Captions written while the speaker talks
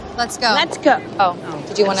Let's go. Let's go. Oh,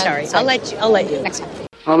 did you want to? Sorry, I'll let you. Next time.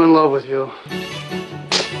 I'm in love with you.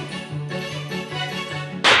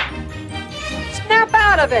 Snap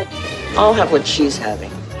out of it. I'll have what she's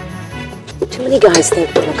having. Too many guys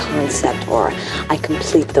think I'm a concept, or I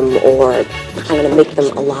complete them, or I'm gonna make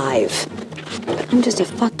them alive. I'm just a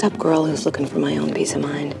fucked up girl who's looking for my own peace of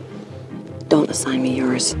mind. Don't assign me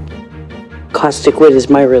yours. Caustic wit is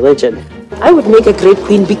my religion. I would make a great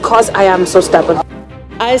queen because I am so stubborn.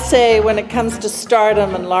 I say when it comes to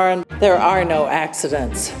stardom and Lauren, there are no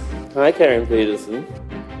accidents. Hi, Karen Peterson.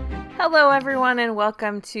 Hello, everyone, and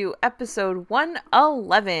welcome to episode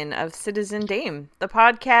 111 of Citizen Dame, the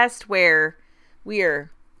podcast where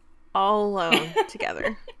we're all alone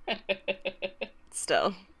together.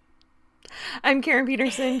 Still. I'm Karen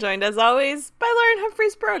Peterson, joined as always by Lauren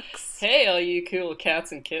Humphreys Brooks. Hey, all you cool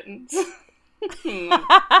cats and kittens.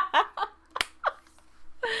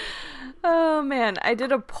 Oh, man. I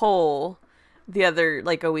did a poll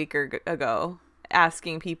a week ago,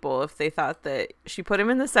 asking people if they thought that she put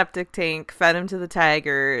him in the septic tank, fed him to the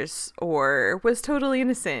tigers, or was totally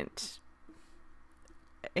innocent.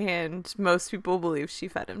 And most people believe she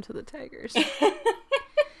fed him to the tigers.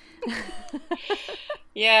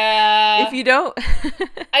 Yeah. If you don't,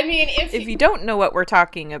 if you don't know what we're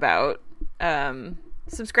talking about,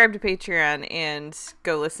 subscribe to Patreon and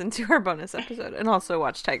go listen to our bonus episode, and also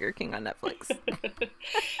watch Tiger King on Netflix.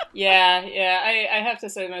 Yeah. I have to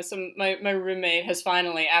say, my roommate has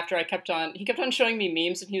finally, after he kept on showing me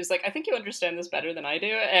memes, and he was like, I think you understand this better than I do.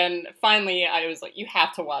 And finally, I was like, you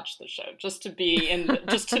have to watch the show just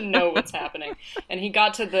to know what's happening. And he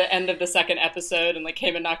got to the end of the second episode and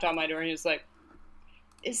came and knocked on my door, and he was like,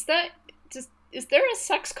 is there a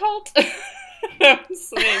sex cult? I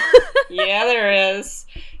was like, yeah, there is.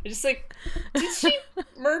 Just like, did she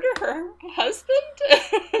murder her husband?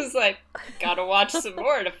 I was like, gotta watch some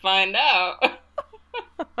more to find out.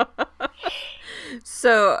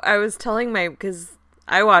 So I was telling because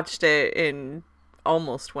I watched it in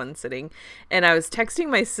almost one sitting, and I was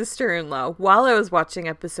texting my sister-in-law while I was watching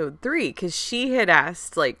episode 3, because she had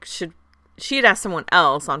asked, she had asked someone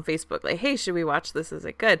else on Facebook, hey, should we watch this? Is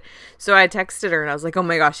it good? So I texted her and I was like, oh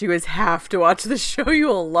my gosh, you guys have to watch the show. You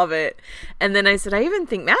will love it. And then I said, I even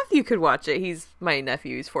think Matthew could watch it. He's my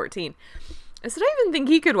nephew. He's 14. I said, I even think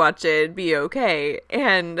he could watch it. It'd be okay.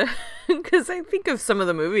 And because I think of some of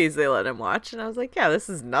the movies they let him watch. And I was like, yeah, this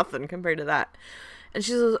is nothing compared to that. And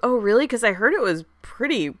she says, oh, really? Because I heard it was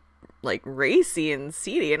pretty racy and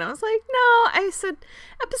seedy. And I was like, no. I said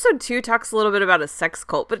episode 2 talks a little bit about a sex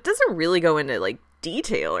cult, but it doesn't really go into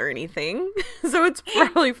detail or anything. So it's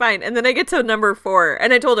probably fine. And then I get to number 4,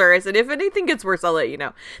 and I told her, I said, if anything gets worse, I'll let you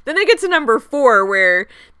know. Then I get to number 4 where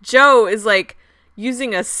Joe is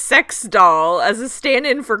using a sex doll as a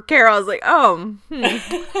stand-in for Carol. I was like,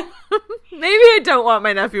 maybe I don't want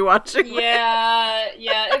my nephew watching this. Yeah.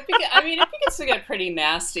 I think it's to get pretty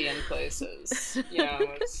nasty in places.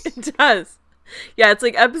 It does. Yeah, it's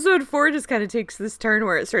episode 4 just kind of takes this turn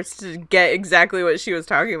where it starts to get exactly what she was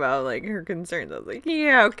talking about, her concerns. I was like,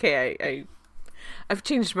 yeah, okay, I've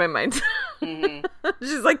changed my mind. Mm-hmm.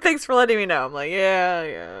 She's like, thanks for letting me know. I'm like,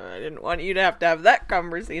 yeah, I didn't want you to have that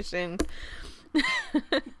conversation.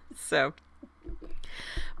 So,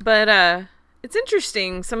 but it's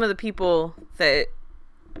interesting, some of the people that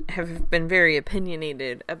have been very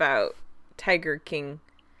opinionated about Tiger King,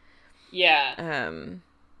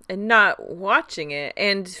 and not watching it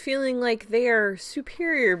and feeling like they are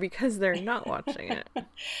superior because they're not watching it.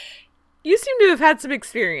 You seem to have had some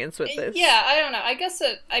experience with this. Yeah, I don't know. I guess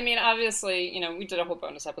obviously, we did a whole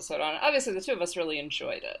bonus episode on it. Obviously, the two of us really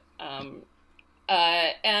enjoyed it.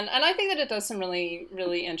 And I think that it does some really,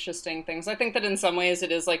 really interesting things. I think that in some ways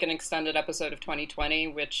it is an extended episode of 2020,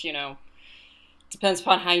 which, depends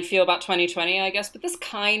upon how you feel about 2020, I guess. But this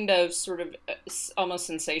kind of sort of almost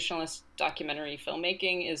sensationalist documentary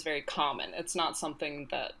filmmaking is very common. It's not something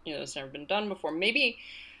that, has never been done before. Maybe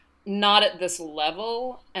not at this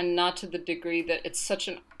level, and not to the degree that it's such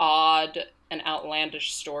an odd and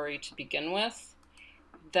outlandish story to begin with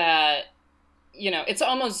that, it's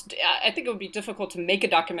almost, I think it would be difficult to make a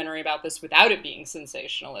documentary about this without it being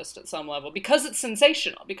sensationalist at some level, because it's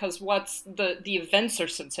sensational, because the events are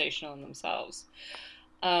sensational in themselves.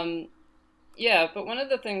 But one of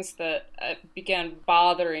the things that began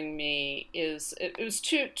bothering me is, it was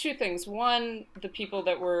two things. One, the people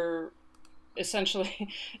that were essentially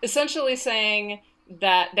saying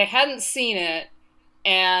that they hadn't seen it,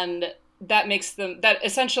 and that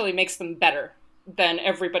essentially makes them better than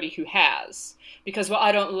everybody who has, because,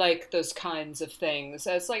 I don't like those kinds of things.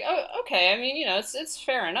 It's like, oh, okay, it's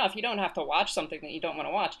fair enough. You don't have to watch something that you don't want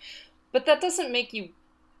to watch, but that doesn't make you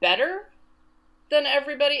better than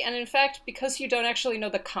everybody, and in fact, because you don't actually know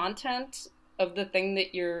the content of the thing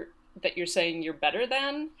that you're saying you're better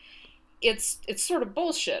than, it's sort of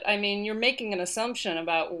bullshit. I mean, you're making an assumption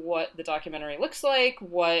about what the documentary looks like,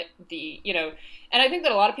 what the, and I think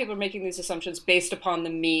that a lot of people are making these assumptions based upon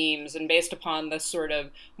the memes and based upon the sort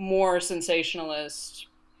of more sensationalist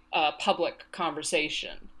public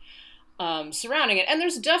conversation surrounding it. And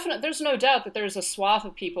there's no doubt that there's a swath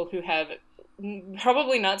of people who have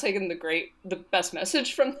probably not taken the best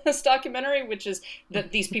message from this documentary, which is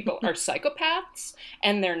that these people are psychopaths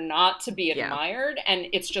and they're not to be admired, and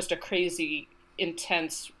it's just a crazy,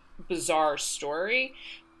 intense, bizarre story.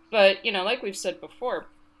 But, like we've said before,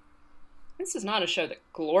 this is not a show that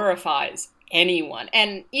glorifies anyone.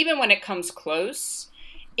 And even when it comes close,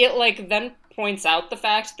 it then points out the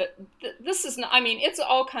fact that this is not, I mean, it's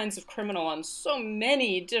all kinds of criminal on so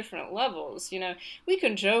many different levels. We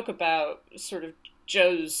can joke about sort of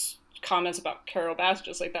Joe's comments about Carol Baskin,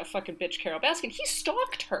 just like that fucking bitch Carol Baskin. He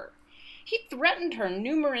stalked her. He threatened her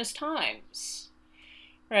numerous times.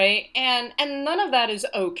 Right? And none of that is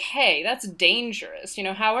okay. That's dangerous.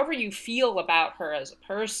 However you feel about her as a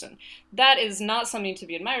person, that is not something to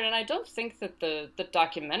be admired. And I don't think that the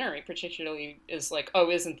documentary particularly is like, oh,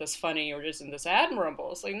 isn't this funny or isn't this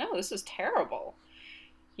admirable? It's like, no, this is terrible.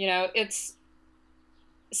 It's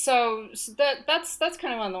so that's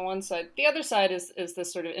kind of on the one side. The other side is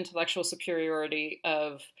this sort of intellectual superiority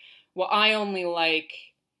of, well, I only like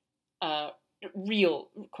real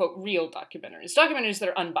documentaries that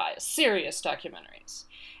are unbiased, serious documentaries.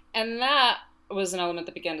 And that was an element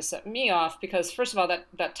that began to set me off, because first of all,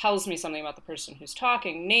 that tells me something about the person who's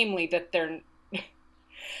talking, namely that they're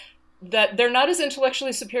not as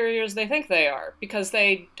intellectually superior as they think they are, because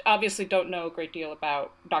they obviously don't know a great deal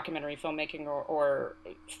about documentary filmmaking or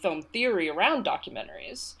film theory around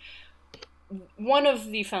documentaries. One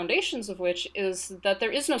of the foundations of which is that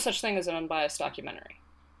there is no such thing as an unbiased documentary.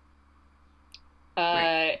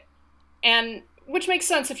 Right. And which makes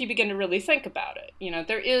sense if you begin to really think about it.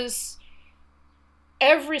 There is,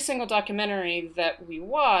 every single documentary that we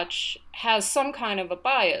watch has some kind of a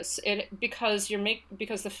bias. Because the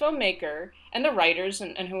filmmaker and the writers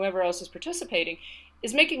and whoever else is participating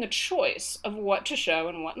is making a choice of what to show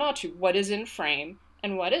and what not to, what is in frame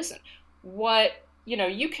and what isn't.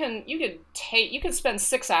 You can spend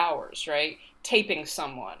 6 hours, right, taping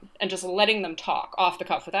someone and just letting them talk off the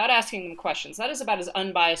cuff without asking them questions. That is about as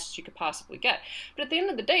unbiased as you could possibly get. But at the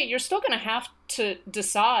end of the day, you're still going to have to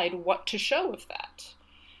decide what to show of that.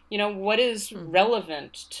 What is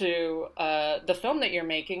relevant to the film that you're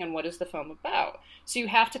making and what is the film about? So you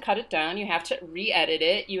have to cut it down, you have to re-edit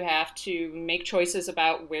it, you have to make choices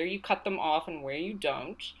about where you cut them off and where you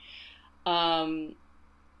don't.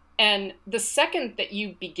 And the second that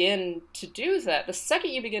you begin to do that, the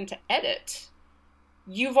second you begin to edit,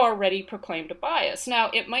 you've already proclaimed a bias.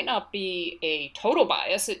 Now, it might not be a total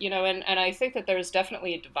bias, and I think that there's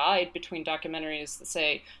definitely a divide between documentaries that,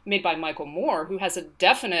 say, made by Michael Moore, who has a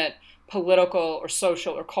definite political or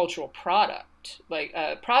social or cultural project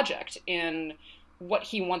in what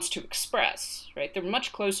he wants to express, right? They're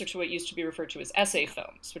much closer to what used to be referred to as essay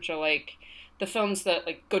films, which are like the films that,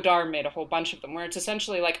 like, Godard made a whole bunch of them, where it's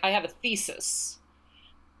essentially like, I have a thesis,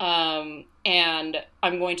 and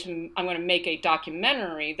I'm going to make a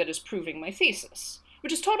documentary that is proving my thesis,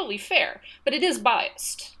 which is totally fair, but it is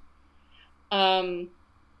biased. So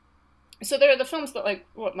there are the films that, like,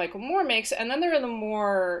 what Michael Moore makes, and then there are the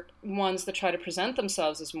more ones that try to present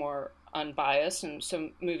themselves as more unbiased, and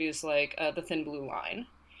some movies like The Thin Blue Line,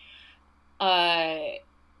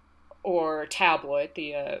 or Tabloid,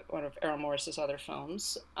 one of Errol Morris's other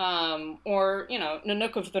films, or,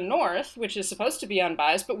 Nanook of the North, which is supposed to be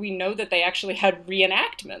unbiased, but we know that they actually had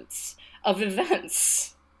reenactments of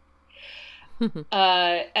events. And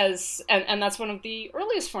that's one of the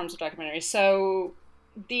earliest forms of documentary. So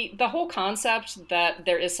the whole concept that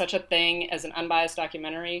there is such a thing as an unbiased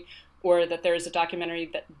documentary, or that there is a documentary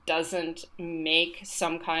that doesn't make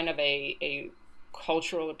some kind of a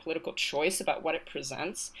cultural or political choice about what it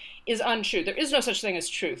presents, is untrue. There is no such thing as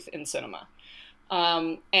truth in cinema.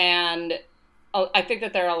 And I think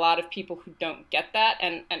that there are a lot of people who don't get that.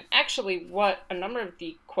 And actually what a number of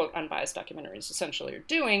the, quote, unbiased documentaries essentially are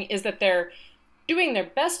doing is that they're doing their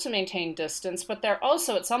best to maintain distance, but they're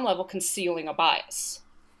also at some level concealing a bias.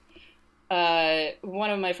 One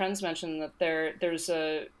of my friends mentioned that there's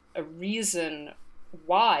a reason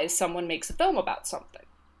why someone makes a film about something.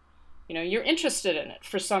 You're interested in it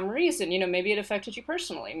for some reason. Maybe it affected you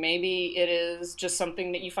personally. Maybe it is just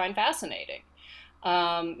something that you find fascinating.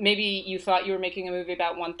 Maybe you thought you were making a movie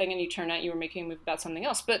about one thing and you turned out you were making a movie about something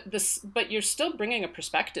else, but you're still bringing a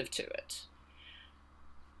perspective to it.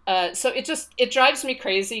 So it drives me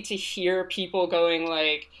crazy to hear people going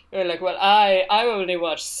like, well, I only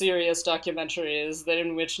watch serious documentaries that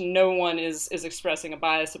in which no one is expressing a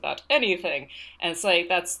bias about anything. And it's like,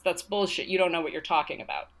 that's bullshit. You don't know what you're talking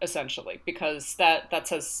about, essentially, because that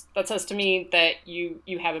says to me that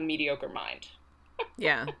you have a mediocre mind.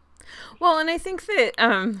 Yeah. Well, and I think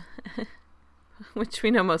that, which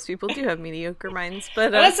we know most people do have mediocre minds,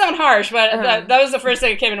 but... Well, that sounds harsh, but that was the first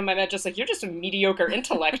thing that came into my mind, just like, you're just a mediocre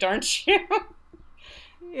intellect, aren't you?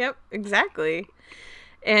 Yep, exactly.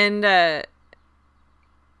 And,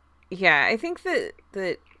 yeah, I think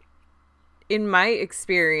that in my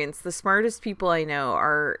experience, the smartest people I know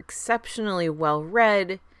are exceptionally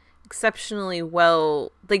well-read, exceptionally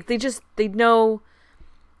well... Like, they know...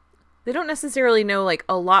 They don't necessarily know, like,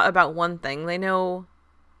 a lot about one thing. They know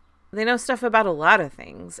stuff about a lot of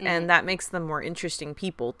things, and that makes them more interesting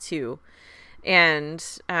people too. And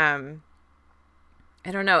I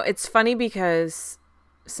don't know, it's funny because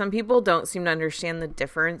some people don't seem to understand the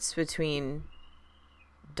difference between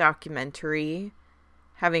documentary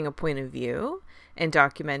having a point of view and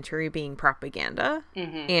documentary being propaganda.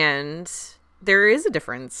 And there is a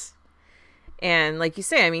difference. And like you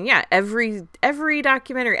say, I mean, yeah, every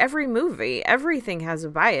documentary, every movie, everything has a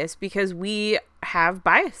bias because we have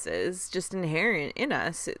biases just inherent in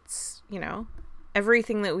us. It's, you know,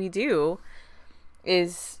 everything that we do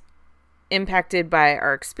is impacted by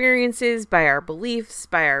our experiences, by our beliefs,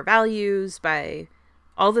 by our values, by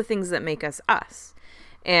all the things that make us us.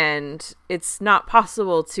 And it's not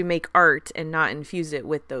possible to make art and not infuse it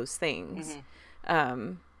with those things.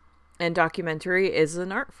 And documentary is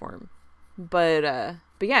an art form. But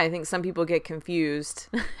yeah, I think some people get confused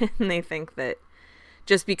and they think that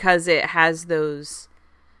just because it has those,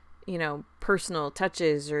 you know, personal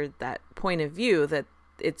touches or that point of view, that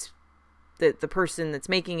it's that the person that's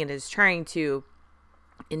making it is trying to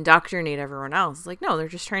indoctrinate everyone else. Like, no, they're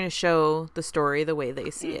just trying to show the story the way they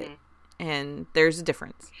see it. And there's a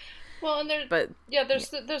difference. Well, and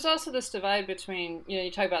there's also this divide between, you know, you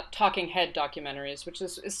talk about talking head documentaries, which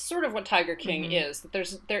is sort of what Tiger King is.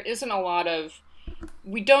 That there isn't a lot of,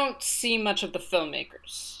 we don't see much of the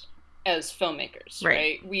filmmakers as filmmakers,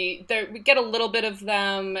 right? We get a little bit of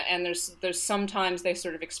them, and there's sometimes they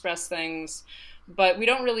sort of express things, but we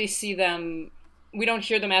don't really see them. We don't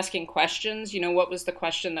hear them asking questions. You know, what was the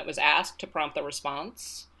question that was asked to prompt the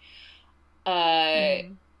response?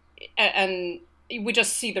 And we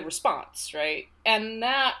just see the response, right? And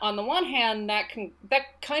that, on the one hand, that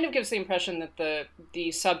kind of gives the impression that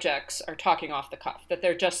the subjects are talking off the cuff, that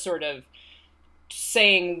they're just sort of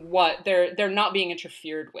saying what they're not being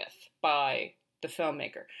interfered with by the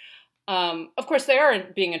filmmaker. Of course, they are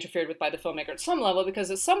being interfered with by the filmmaker at some level,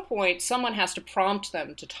 because at some point someone has to prompt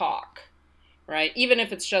them to talk, right? Even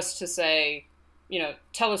if it's just to say, you know,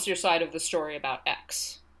 tell us your side of the story about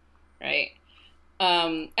X, right?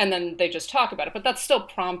 And then they just talk about it, but that's still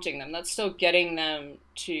prompting them. That's still getting them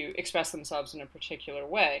to express themselves in a particular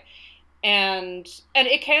way. And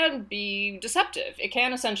it can be deceptive. It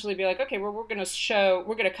can essentially be like, okay, well, we're going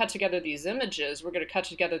to cut together these images, we're going to cut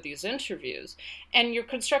together these interviews, and you're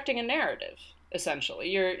constructing a narrative, essentially.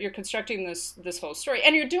 You're constructing this whole story.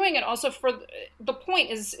 And you're doing it also for, the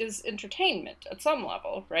point is entertainment at some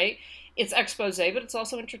level, right? It's expose, but it's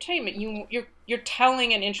also entertainment. You're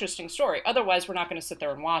telling an interesting story. Otherwise, we're not going to sit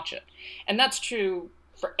there and watch it. And that's true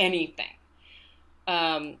for anything.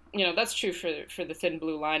 You know, that's true for The Thin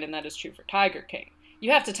Blue Line, and that is true for Tiger King.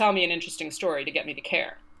 You have to tell me an interesting story to get me to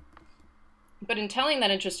care. But in telling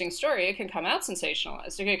that interesting story, it can come out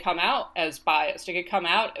sensationalized. It can come out as biased. It can come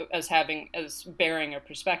out as bearing a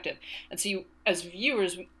perspective. And so as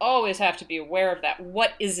viewers, we always have to be aware of that.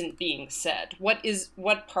 What isn't being said?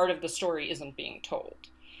 What part of the story isn't being told?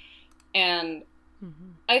 And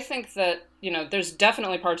I think that, you know, there's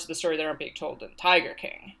definitely parts of the story that aren't being told in Tiger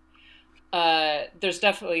King. There's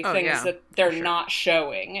definitely things that they're not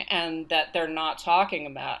showing and that they're not talking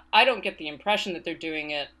about. I don't get the impression that they're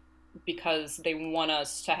doing it because they want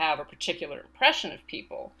us to have a particular impression of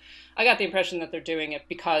people. I got the impression that they're doing it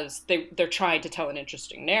because they're trying to tell an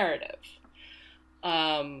interesting narrative.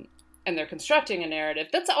 And they're constructing a narrative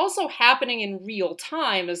that's also happening in real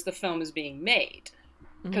time as the film is being made.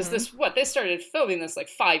 Because they started filming this like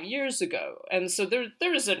 5 years ago. And so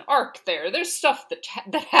there's an arc there. There's stuff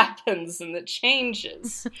that happens and that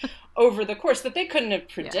changes over the course that they couldn't have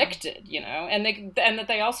predicted, you know, and that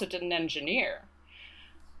they also didn't engineer.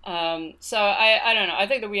 So I don't know. I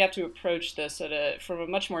think that we have to approach this from a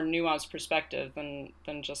much more nuanced perspective than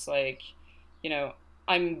just like,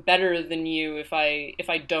 I'm better than you if I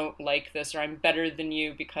don't like this, or I'm better than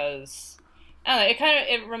you because I don't know,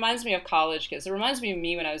 it reminds me of college kids. It reminds me of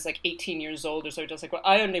me when I was like 18 years old or so, just like, well,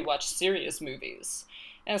 I only watch serious movies.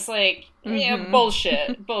 And it's like, yeah,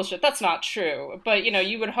 bullshit. That's not true. But,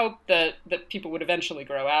 you would hope that people would eventually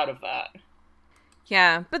grow out of that.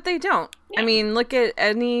 Yeah, but they don't. Yeah. I mean, look at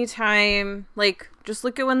any time, like, just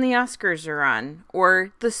look at when the Oscars are on,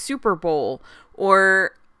 or the Super Bowl,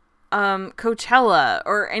 or Coachella,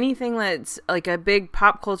 or anything that's like a big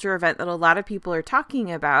pop culture event that a lot of people are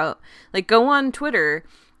talking about. Like, go on Twitter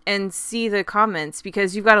and see the comments,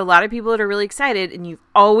 because you've got a lot of people that are really excited, and you've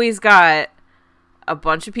always got a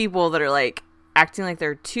bunch of people that are like acting like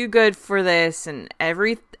they're too good for this, and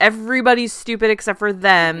everybody's stupid except for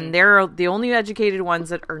them. Mm-hmm. They're the only educated ones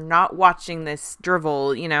that are not watching this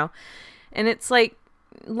drivel, and it's like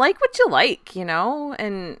what you like,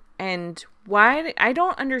 and why I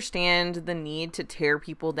don't understand the need to tear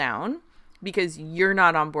people down because you're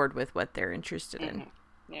not on board with what they're interested in.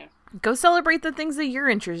 Yeah. Go celebrate the things that you're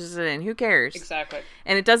interested in. Who cares? Exactly.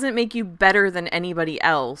 And it doesn't make you better than anybody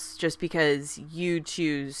else just because you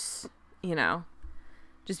choose,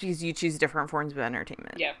 different forms of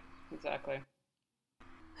entertainment. Yeah, exactly.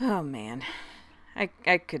 Oh, man. I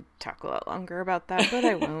could talk a lot longer about that, but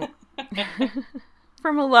I won't.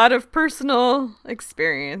 From a lot of personal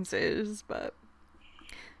experiences, but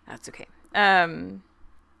that's okay.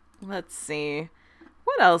 Let's see.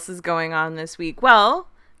 What else is going on this week? Well,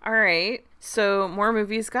 all right. So more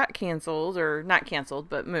movies got canceled, or not canceled,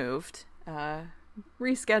 but moved.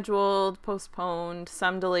 Rescheduled, postponed,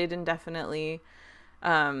 some delayed indefinitely.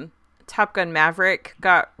 Top Gun Maverick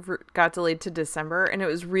got delayed to December, and it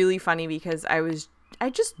was really funny because I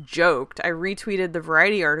just joked. I retweeted the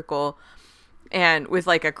Variety article and with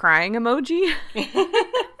like a crying emoji.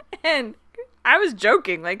 And I was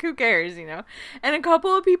joking, like, who cares, And a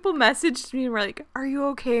couple of people messaged me and were like, are you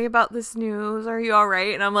okay about this news? Are you all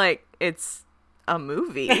right? And I'm like, it's a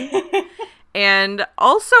movie. And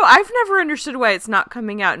also, I've never understood why it's not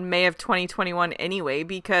coming out in May of 2021 anyway,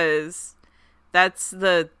 because that's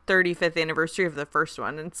the 35th anniversary of the first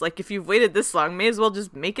one. And it's like, if you've waited this long, may as well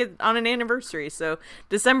just make it on an anniversary. So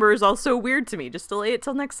December is also weird to me. Just delay it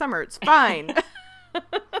till next summer. It's fine.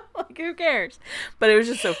 Like, who cares? But it was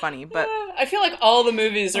just so funny. But I feel like all the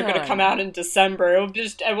movies are going to come out in December.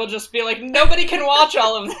 I will just be like, nobody can watch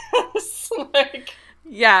all of this. Like,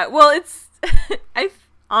 yeah, well, it's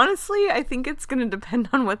honestly, I think it's going to depend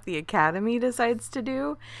on what the Academy decides to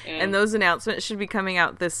do. Yeah. And those announcements should be coming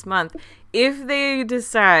out this month. If they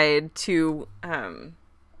decide to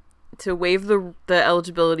waive the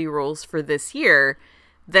eligibility rules for this year,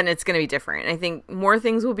 then it's going to be different. I think more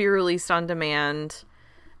things will be released on demand.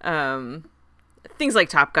 Things like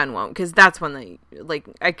Top Gun won't, because that's when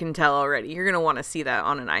I can tell already you're going to want to see that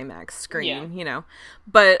on an IMAX screen,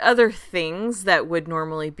 But other things that would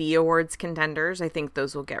normally be awards contenders, I think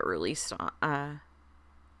those will get released on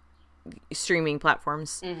streaming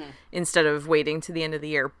platforms instead of waiting to the end of the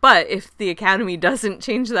year. But if the Academy doesn't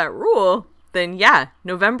change that rule, then yeah,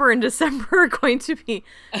 November and December are going to be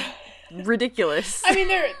ridiculous. I mean,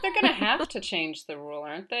 they're going to have to change the rule,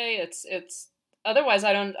 aren't they? It's otherwise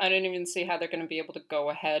I don't even see how they're going to be able to go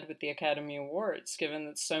ahead with the Academy Awards, given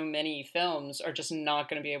that so many films are just not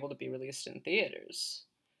going to be able to be released in theaters.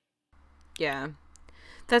 Yeah.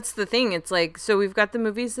 That's the thing. It's like, so we've got the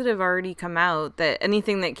movies that have already come out, that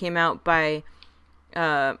anything that came out by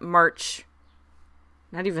March,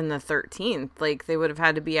 not even the 13th, like they would have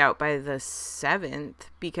had to be out by the 7th,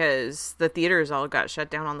 because the theaters all got shut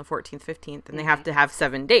down on the 14th, 15th, and they have to have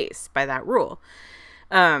 7 days by that rule.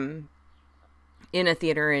 In a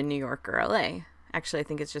theater in New York or LA. Actually, I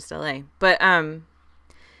think it's just LA. But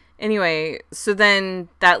anyway, so then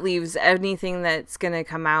that leaves anything that's going to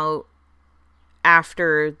come out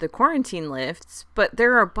after the quarantine lifts. But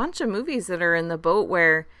there are a bunch of movies that are in the boat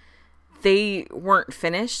where they weren't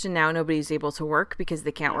finished and now nobody's able to work because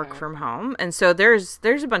they can't work from home. And so there's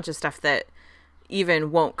a bunch of stuff that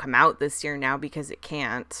even won't come out this year now because it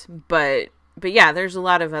can't. But yeah, there's a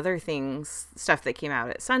lot of other things, stuff that came out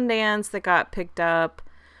at Sundance that got picked up,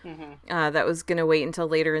 that was going to wait until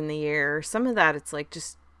later in the year. Some of that, it's like,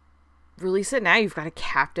 just release it now. You've got a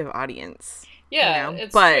captive audience. Yeah,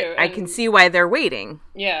 it's but true. I can see why they're waiting.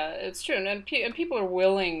 Yeah, it's true. And people are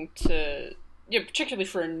willing to, particularly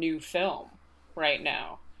for a new film right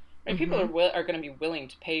now. Right? People are going to be willing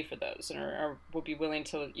to pay for those, and will be willing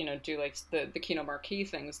to, do like the Kino Marquee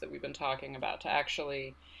things that we've been talking about, to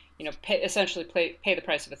actually, essentially pay the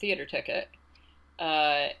price of a theater ticket,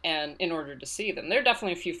 and in order to see them. There are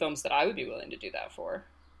definitely a few films that I would be willing to do that for.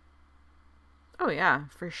 Oh yeah,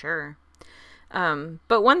 for sure.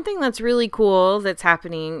 But one thing that's really cool that's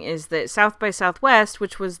happening is that South by Southwest,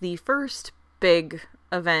 which was the first big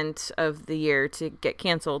event of the year to get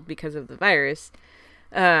canceled because of the virus,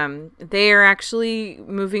 they are actually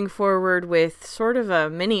moving forward with sort of a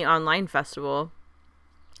mini online festival.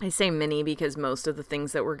 I say mini because most of the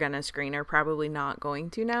things that we're going to screen are probably not going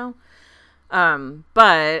to now.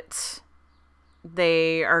 But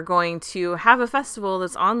they are going to have a festival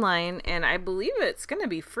that's online, and I believe it's going to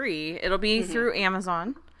be free. It'll be through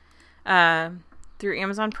Amazon, through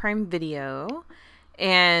Amazon Prime Video.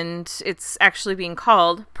 And it's actually being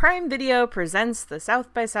called Prime Video Presents the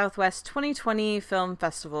South by Southwest 2020 Film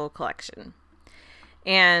Festival Collection.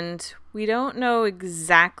 And we don't know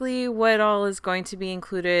exactly what all is going to be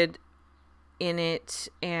included in it.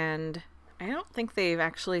 And I don't think they've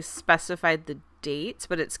actually specified the dates,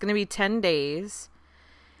 but it's going to be 10 days.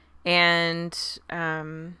 And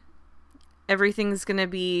everything's going to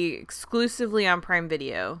be exclusively on Prime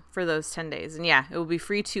Video for those 10 days. And yeah, it will be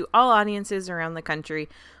free to all audiences around the country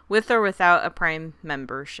with or without a Prime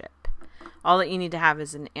membership. All that you need to have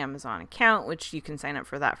is an Amazon account, which you can sign up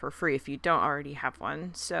for that for free if you don't already have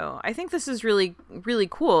one. So I think this is really, really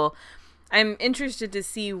cool. I'm interested to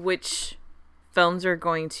see which films are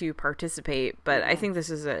going to participate, but I think this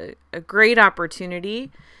is a great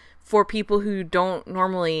opportunity for people who don't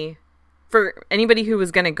normally, for anybody who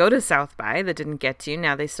was going to go to South by that didn't get to,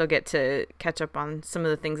 now they still get to catch up on some of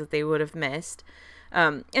the things that they would have missed.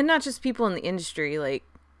 And not just people in the industry, like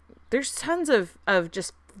there's tons of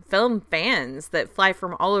just film fans that fly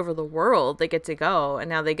from all over the world that get to go, and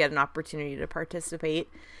now they get an opportunity to participate.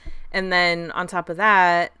 And then on top of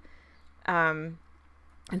that,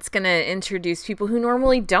 it's going to introduce people who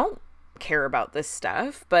normally don't care about this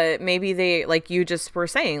stuff, but maybe they, like you just were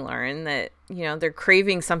saying, Lauren, that, you know, they're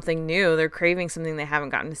craving something new. They're craving something they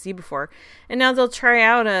haven't gotten to see before. And now they'll try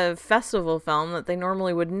out a festival film that they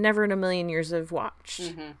normally would never in a million years have watched.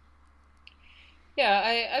 Mm-hmm.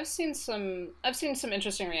 Yeah, I've seen some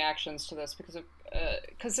interesting reactions to this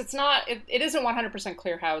because it's not, it isn't 100%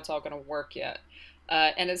 clear how it's all going to work yet.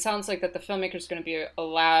 And it sounds like that the filmmaker is going to be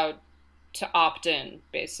allowed to opt in,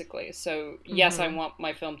 basically. So yes, I want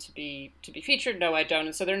my film to be featured. No, I don't.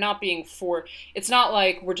 And so they're not being it's not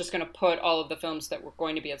like we're just going to put all of the films that were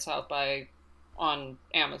going to be at South by on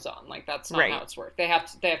Amazon. Like that's not how it's worked. They have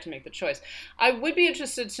to make the choice. I would be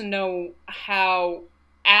interested to know how,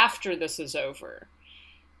 after this is over,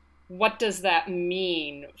 what does that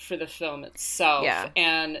mean for the film itself? Yeah.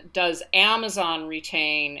 And does Amazon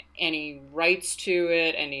retain any rights to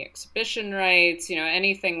it, any exhibition rights, you know,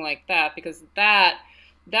 anything like that? Because that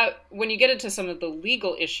when you get into some of the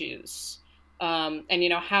legal issues, and you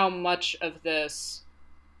know, how much of this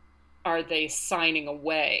are they signing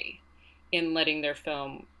away in letting their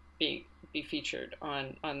film be featured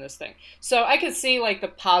on this thing? So I could see like the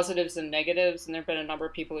positives and negatives, and there have been a number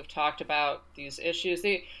of people who've talked about these issues.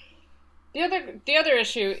 The other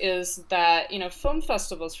issue is that, you know, film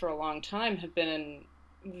festivals for a long time have been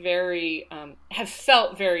have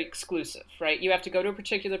felt very exclusive, right? You have to go to a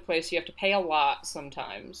particular place. You have to pay a lot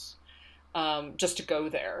sometimes just to go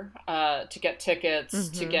there, to get tickets,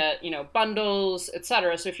 to get, you know, bundles,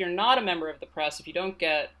 etc. So if you're not a member of the press, if you don't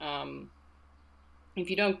get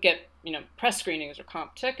you know, press screenings or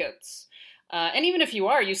comp tickets, and even if you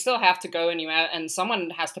are, you still have to go, and someone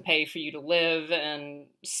has to pay for you to live and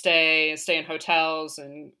stay in hotels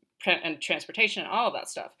and transportation and all of that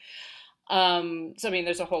stuff. So I mean,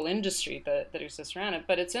 there's a whole industry that exists around it.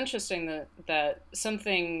 But it's interesting that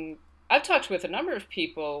something I've talked with a number of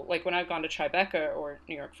people, like when I've gone to Tribeca or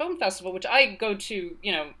New York Film Festival, which I go to,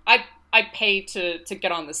 you know, I pay to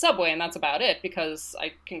get on the subway, and that's about it because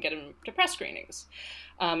I can get them to press screenings,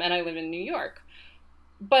 and I live in New York.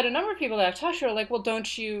 But a number of people that I've talked to are like, well,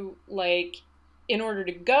 don't you, like, in order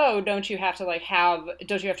to go, don't you have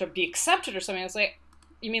to be accepted or something? I was like,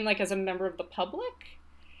 you mean like as a member of the public?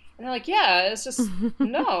 And they're like, yeah, it's just,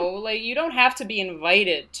 no, like, you don't have to be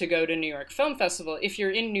invited to go to New York Film Festival. If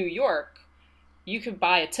you're in New York, you could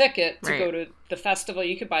buy a ticket to go to the festival.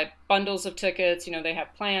 You could buy bundles of tickets. You know, they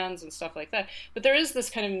have plans and stuff like that. But there is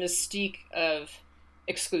this kind of mystique of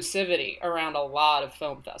exclusivity around a lot of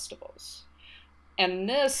film festivals. And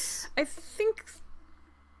this, I think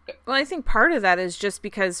part of that is just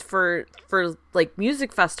because for like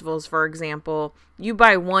music festivals, for example, you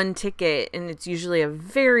buy one ticket and it's usually a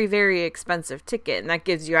very, very expensive ticket, and that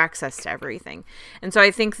gives you access to everything. And so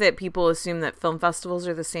I think that people assume that film festivals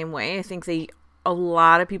are the same way. I think a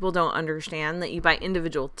lot of people don't understand that you buy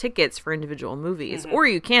individual tickets for individual movies, or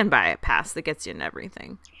you can buy a pass that gets you in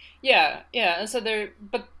everything. Yeah. And so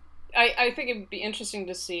I think it would be interesting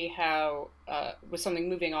to see how, with something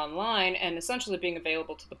moving online and essentially being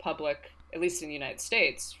available to the public, at least in the United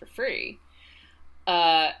States, for free,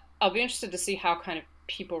 I'll be interested to see how kind of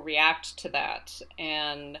people react to that.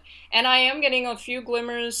 And I am getting a few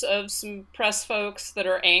glimmers of some press folks that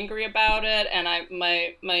are angry about it, and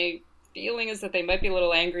my feeling is that they might be a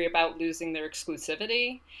little angry about losing their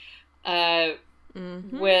exclusivity,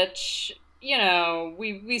 which... you know,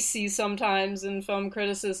 we see sometimes in film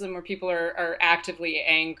criticism where people are actively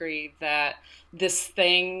angry that this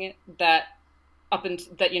thing that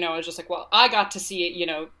that, you know, is just like, well, I got to see it, you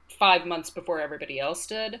know, 5 months before everybody else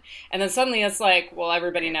did. And then suddenly it's like, well,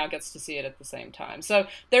 everybody now gets to see it at the same time. So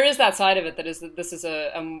there is that side of it, that is that this is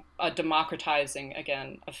a democratizing,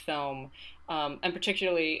 again, of film, and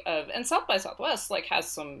particularly and South by Southwest, like, has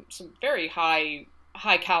some very high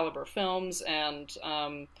caliber films, and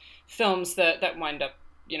films that wind up,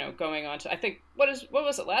 you know, going on to, I think, what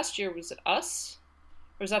was it last year? Was it Us?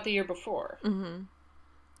 Or was that the year before? Mm-hmm.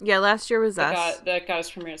 Yeah, last year was Us. That got us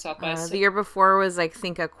premiere at South by. The year before was, I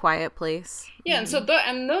think, A Quiet Place. Yeah, and so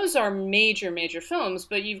those are major films,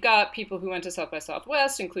 but you've got people who went to South by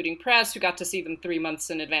Southwest, including press, who got to see them 3 months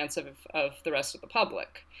in advance of the rest of the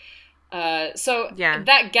public. So yeah,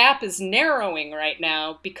 that gap is narrowing right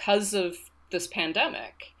now because of this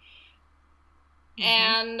pandemic.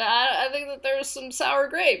 And I think that there's some sour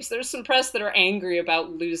grapes. There's some press that are angry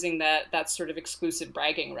about losing that sort of exclusive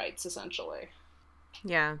bragging rights, essentially.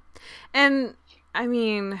 Yeah. And, I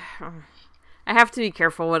mean, I have to be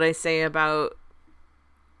careful what I say about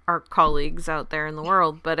our colleagues out there in the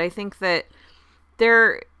world, but I think that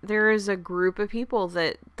there is a group of people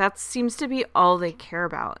that seems to be all they care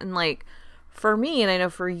about. And, like, for me, and I know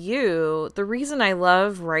for you, the reason I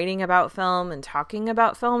love writing about film and talking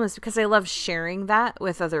about film is because I love sharing that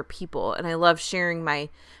with other people, and I love sharing my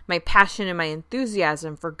passion and my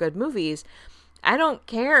enthusiasm for good movies. I don't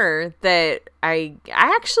care that I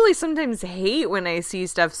actually sometimes hate when I see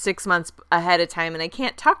stuff 6 months ahead of time and I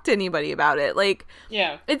can't talk to anybody about it. Like,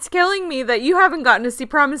 yeah, it's killing me that you haven't gotten to see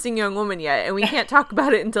Promising Young Woman yet, and we can't talk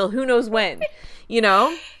about it until who knows when, you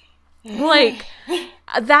know? Like,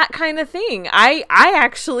 that kind of thing. I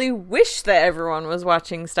actually wish that everyone was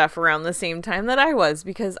watching stuff around the same time that I was,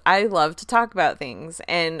 because I love to talk about things,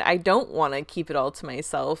 and I don't want to keep it all to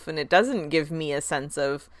myself, and it doesn't give me a sense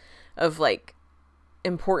of like,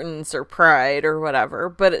 importance or pride or whatever,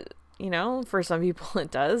 but you know, for some people it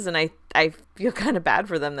does, and I feel kind of bad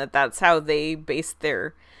for them that that's how they base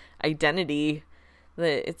their identity,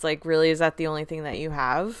 that it's like, really, is that the only thing that you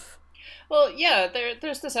have? Well, yeah,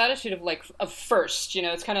 there's this attitude of, like, of first, you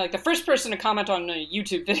know, it's kind of like the first person to comment on a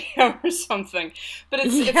YouTube video or something, but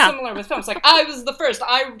it's similar with films. Like, I was the first,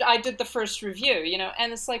 I did the first review, you know,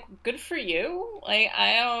 and it's like, good for you. Like,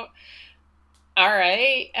 I don't, all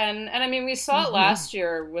right. And I mean, we saw it last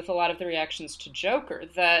year with a lot of the reactions to Joker,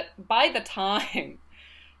 that by the time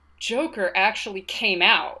Joker actually came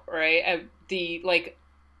out, right,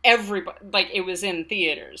 everybody, like, it was in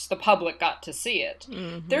theaters, the public got to see it.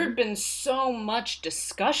 There had been so much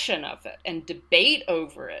discussion of it and debate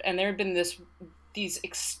over it, and there had been these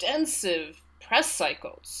extensive press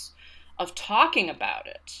cycles of talking about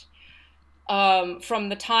it, from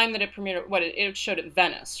the time that it premiered. It showed at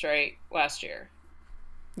Venice, right, last year.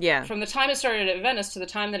 Yeah. From the time it started at Venice to the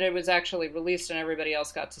time that it was actually released and everybody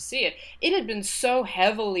else got to see it, it had been so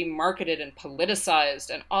heavily marketed and politicized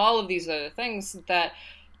and all of these other things that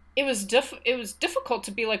it was difficult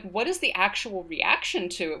to be like, what is the actual reaction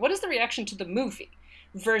to it? What is the reaction to the movie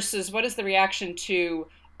versus what is the reaction to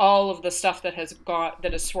all of the stuff that has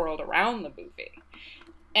swirled around the movie?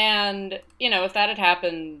 And, you know, if that had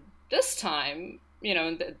happened this time, you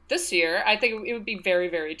know, this year, I think it would be very,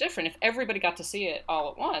 very different. If everybody got to see it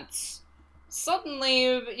all at once, suddenly,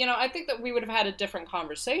 you know, I think that we would have had a different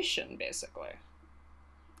conversation, basically.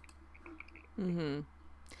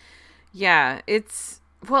 Yeah, it's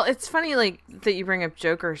funny, like, that you bring up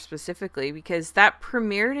Joker specifically, because that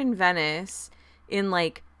premiered in Venice in,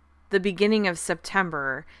 like, the beginning of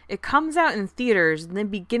September. It comes out in theaters in the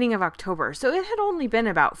beginning of October. So it had only been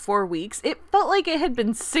about 4 weeks. It felt like it had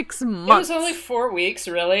been 6 months. It was only 4 weeks,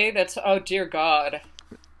 really? That's, oh dear God.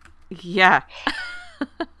 Yeah.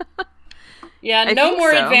 Yeah, no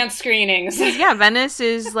more advanced screenings. Yeah, Venice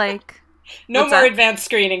is like... No more advanced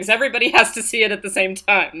screenings. Everybody has to see it at the same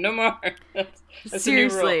time. No more. That's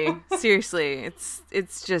seriously.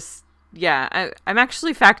 It's just... Yeah, I'm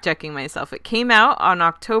actually fact-checking myself. It came out on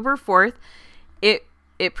October 4th. It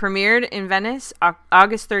premiered in Venice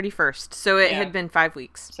August 31st. So it had been 5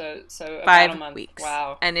 weeks. So about 5 a month. weeks.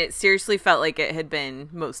 Wow. And it seriously felt like it had been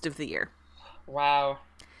most of the year. Wow.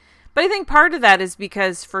 But I think part of that is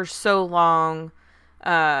because for so long,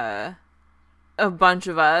 a bunch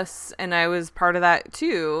of us, and I was part of that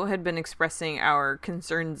too, had been expressing our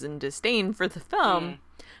concerns and disdain for the film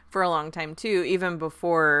for a long time too, even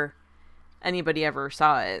before anybody ever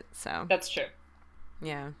saw it. So That's true.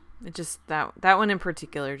 yeah, it just that one in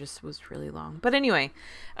particular just was really long. But anyway,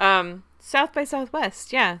 South by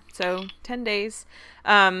Southwest, yeah. So 10 days.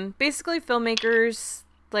 Basically, filmmakers,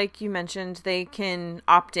 like you mentioned, they can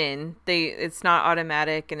opt in. It's not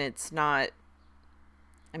automatic, and it's not.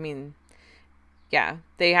 I mean, yeah,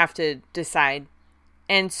 they have to decide.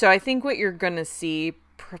 And so I think what you're gonna see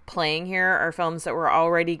playing here are films that were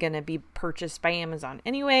already gonna be purchased by Amazon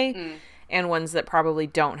anyway, and ones that probably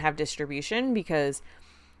don't have distribution, because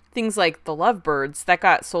things like The Lovebirds that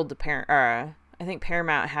got sold to I think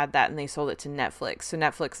Paramount had that and they sold it to Netflix. So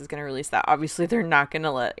Netflix is going to release that. Obviously, they're not going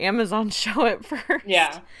to let Amazon show it first.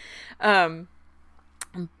 Yeah.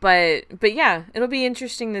 But yeah, it'll be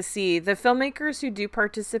interesting to see. The filmmakers who do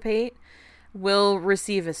participate will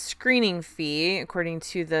receive a screening fee, according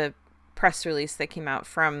to the press release that came out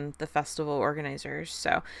from the festival organizers.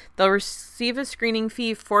 So they'll receive a screening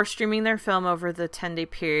fee for streaming their film over the 10-day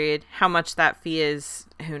period. How much that fee is,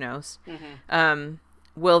 who knows?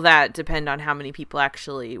 Will that depend on how many people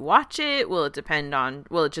actually watch it? Will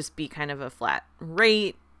it just be kind of a flat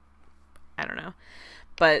rate? I don't know.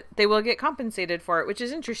 But they will get compensated for it, which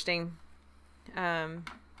is interesting. And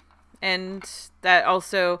that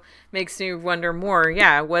also makes me wonder more.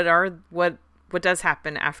 Yeah, what does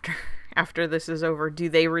happen after this is over? Do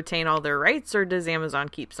they retain all their rights, or does Amazon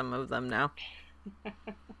keep some of them now?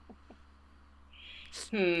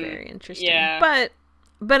 Very interesting. Yeah.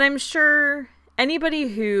 But I'm sure anybody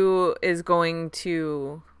who is going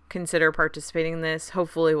to consider participating in this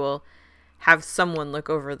hopefully will have someone look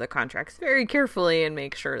over the contracts very carefully and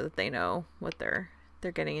make sure that they know what they're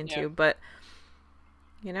getting into. Yeah. But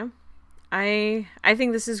I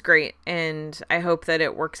think this is great, and I hope that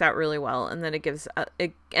it works out really well, and that it gives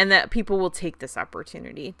and that people will take this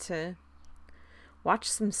opportunity to watch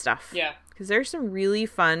some stuff. Yeah, because there's some really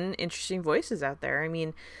fun, interesting voices out there. I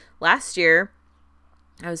mean, last year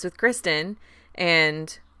I was with Kristen,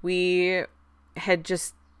 and we had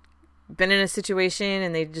just been in a situation,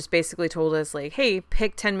 and they just basically told us, like, hey,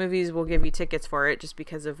 pick 10 movies, we'll give you tickets for it, just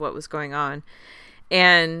because of what was going on.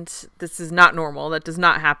 And this is not normal. That does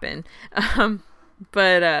not happen.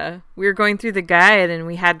 But we were going through the guide, and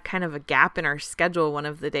we had kind of a gap in our schedule one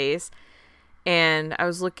of the days. And I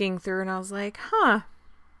was looking through, and I was like,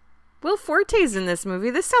 Will Forte's in this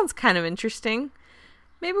movie. This sounds kind of interesting.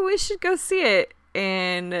 Maybe we should go see it.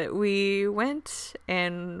 And we went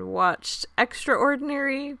and watched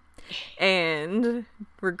Extraordinary and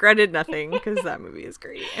regretted nothing, because that movie is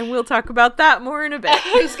great, and we'll talk about that more in a bit.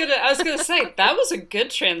 I was gonna say that was a good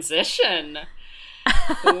transition.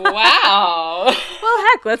 Wow. Well,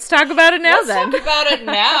 heck, let's talk about it now. Let's talk about it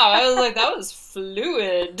now. I was like, that was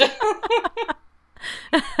fluid.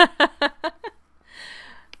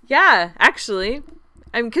 Yeah, actually,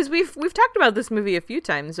 because we've talked about this movie a few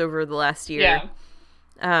times over the last year.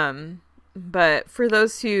 Yeah. But for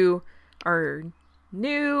those who are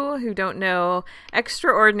new, who don't know,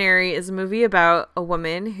 Extraordinary is a movie about a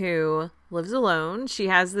woman who lives alone. She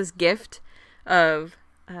has this gift of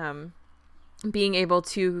being able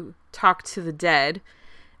to talk to the dead,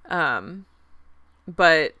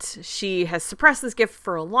 but she has suppressed this gift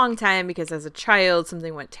for a long time because as a child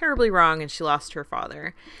something went terribly wrong and she lost her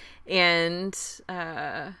father. And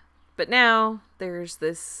but now there's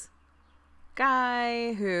this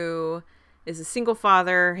guy who is a single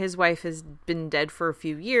father. His wife has been dead for a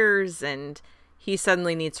few years, and he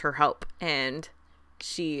suddenly needs her help. And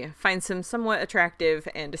she finds him somewhat attractive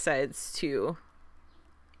and decides to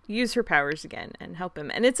use her powers again and help him.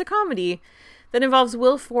 And it's a comedy that involves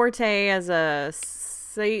Will Forte as a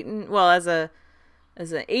as an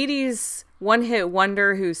 80s one-hit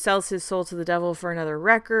wonder who sells his soul to the devil for another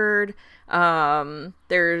record.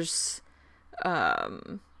 There's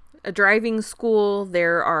a driving school.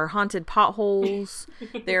 There are haunted potholes.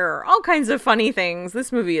 There are all kinds of funny things.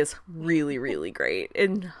 This movie is really, really great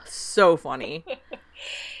and so funny.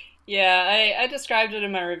 Yeah, I described it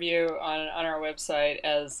in my review on our website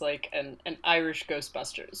as like an Irish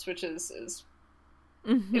Ghostbusters, which is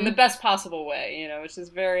in the best possible way, which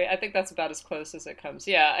is I think that's about as close as it comes.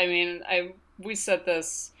 Yeah, I mean, we said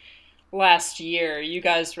this last year. You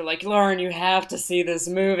guys were like, Lauren, you have to see this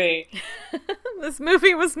movie. This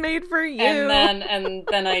movie was made for you. And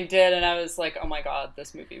then I did, and I was like, oh my god,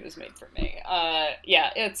 this movie was made for me. Yeah,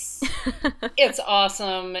 it's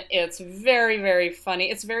awesome. It's very, very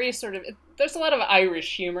funny. It's very sort of, there's a lot of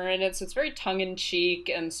Irish humor in it, so it's very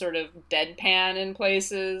tongue-in-cheek and sort of deadpan in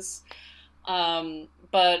places.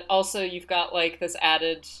 But also you've got like this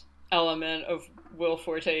added element of Will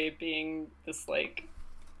Forte being this like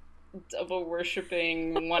devil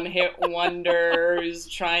worshipping one-hit wonder who's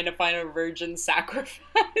trying to find a virgin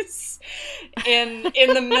sacrifice in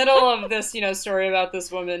the middle of this, story about this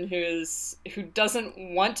woman who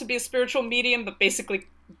doesn't want to be a spiritual medium, but basically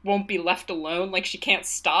won't be left alone. Like, she can't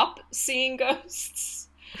stop seeing ghosts.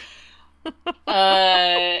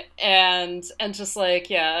 And just like,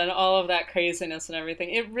 yeah, and all of that craziness and everything.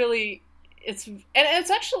 It's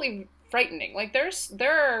actually frightening. Like, there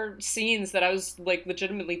are scenes that I was like,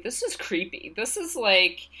 legitimately, this is creepy. This is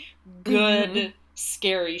like good,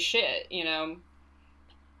 scary shit, Yeah,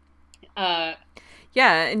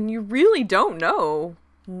 and you really don't know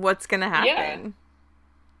what's gonna happen.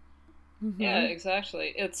 Yeah,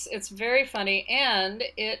 exactly. It's very funny, and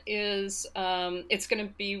it is it's going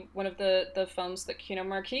to be one of the films that Kino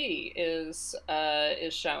Marquis is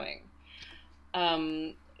showing.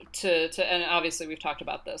 And obviously we've talked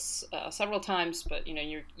about this several times, but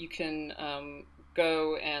you can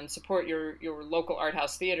go and support your local art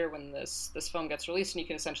house theater when this film gets released, and you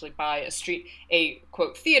can essentially buy a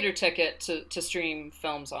quote theater ticket to stream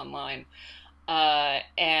films online.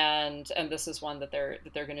 And this is one that they're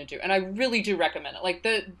going to do, and I really do recommend it. Like,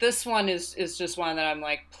 this one is just one that I'm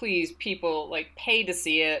like, please, people, like, pay to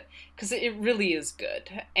see it, because it really is good,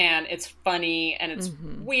 and it's funny, and it's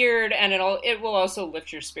weird, and it will also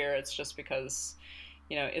lift your spirits, just because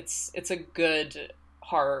it's a good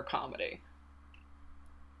horror comedy.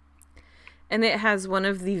 And it has one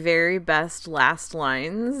of the very best last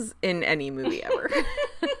lines in any movie ever.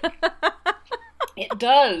 It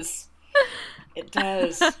does. It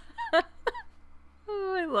does.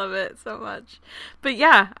 Oh, I love it so much. But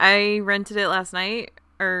yeah, I rented it last night,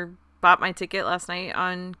 or bought my ticket last night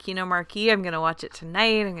on Kino Marquis. I'm going to watch it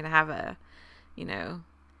tonight. I'm going to have a,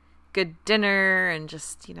 good dinner and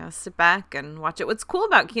just, sit back and watch it. What's cool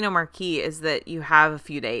about Kino Marquis is that you have a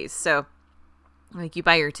few days. So, like, you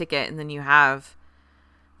buy your ticket and then you have,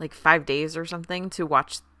 like, 5 days or something to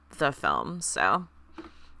watch the film. So,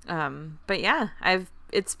 but yeah,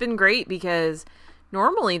 it's been great, because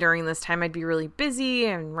normally during this time I'd be really busy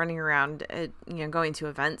and running around, going to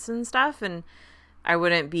events and stuff, and I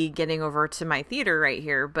wouldn't be getting over to my theater right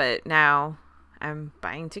here. But now I'm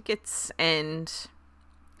buying tickets and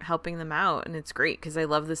helping them out, and it's great, because I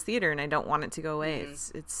love this theater and I don't want it to go away.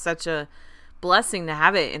 It's such a blessing to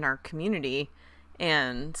have it in our community,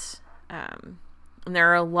 and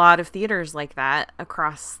there are a lot of theaters like that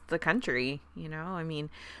across the country. I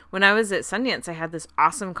mean, when I was at Sundance, I had this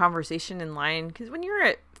awesome conversation in line, because when you're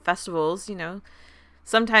at festivals,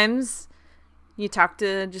 sometimes you talk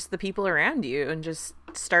to just the people around you and just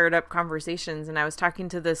start up conversations. And I was talking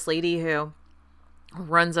to this lady who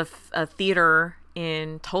runs a theater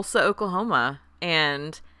in Tulsa, Oklahoma,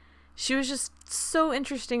 and she was just so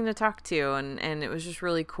interesting to talk to, and it was just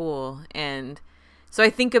really cool. And so I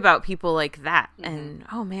think about people like that, and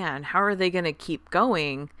oh man, how are they going to keep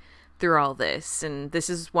going through all this? And this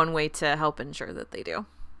is one way to help ensure that they do.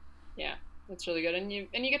 Yeah, that's really good. And you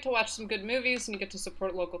get to watch some good movies, and you get to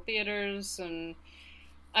support local theaters. And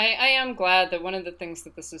I am glad that one of the things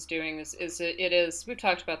that this is doing is it is, we've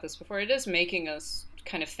talked about this before, it is making us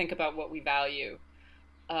kind of think about what we value.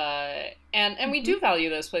 And we do value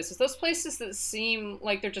those places that seem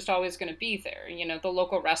like they're just always going to be there. The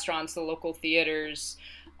local restaurants, the local theaters,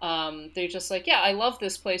 they're just like, yeah, I love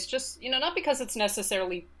this place. Just, not because it's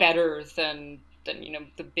necessarily better than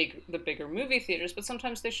the bigger movie theaters, but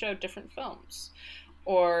sometimes they show different films,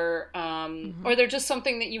 or they're just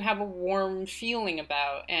something that you have a warm feeling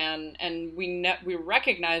about. And we're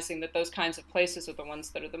recognizing that those kinds of places are the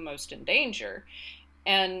ones that are the most in danger.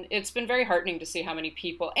 And it's been very heartening to see how many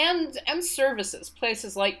people and services,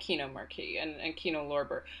 places like Kino Marquis and Kino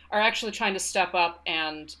Lorber, are actually trying to step up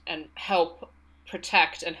and help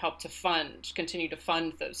protect and help to continue to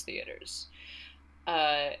fund those theaters.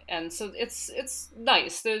 And so it's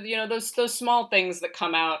nice. Those small things that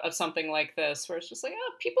come out of something like this, where it's just like,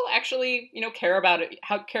 oh, people actually, care about it,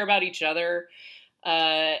 care about each other,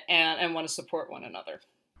 and want to support one another.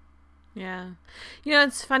 Yeah.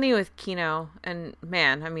 It's funny with Kino, and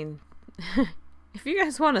man, I mean, if you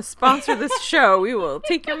guys want to sponsor this show, we will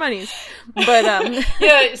take your monies. But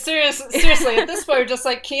yeah, seriously, at this point, we're just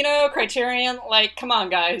like, Kino, Criterion, like, come on,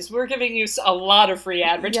 guys, we're giving you a lot of free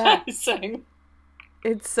advertising.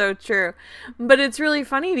 It's so true. But it's really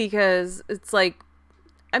funny because it's like,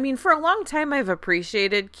 I mean, for a long time I've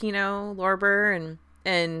appreciated Kino Lorber,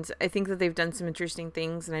 and I think that they've done some interesting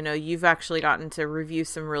things, and I know you've actually gotten to review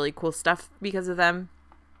some really cool stuff because of them.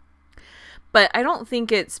 But I don't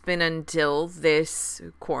think it's been until this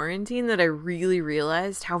quarantine that I really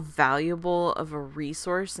realized how valuable of a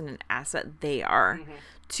resource and an asset they are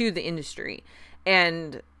to the industry.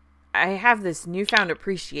 And I have this newfound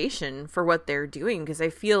appreciation for what they're doing, because I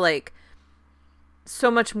feel like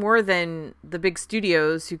so much more than the big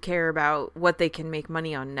studios who care about what they can make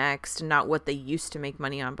money on next and not what they used to make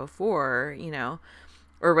money on before, you know,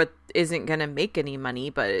 or what isn't going to make any money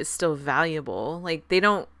but is still valuable. Like, they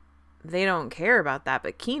don't care about that,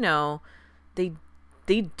 but Kino, they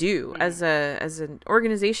do. As an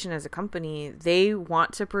organization, as a company, they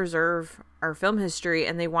want to preserve our film history,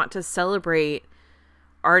 and they want to celebrate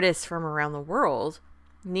artists from around the world.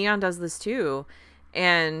 Neon does this too,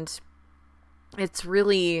 and it's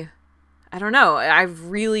really, I don't know, I've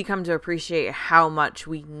really come to appreciate how much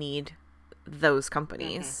we need those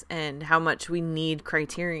companies and how much we need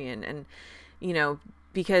Criterion, and, you know,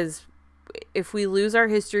 because if we lose our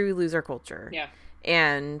history, we lose our culture. Yeah.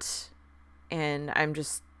 And I'm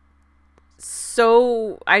just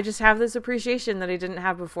I just have this appreciation that I didn't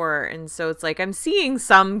have before. And so it's like, I'm seeing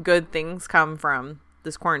some good things come from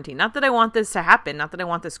this quarantine. Not that I want this to happen, not that I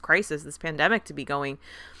want this crisis, this pandemic to be going,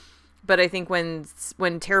 but I think when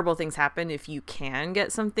terrible things happen, if you can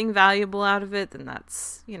get something valuable out of it, then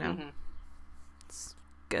that's, you know, it's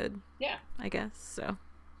good. Yeah. I guess. So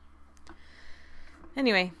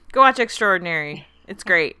anyway, go watch Extraordinary. It's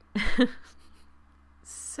great.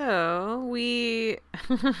 So we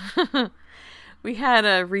had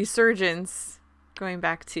a resurgence, going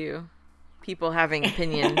back to people having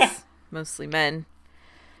opinions, mostly men.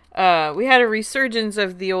 We had a resurgence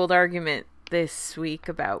of the old argument this week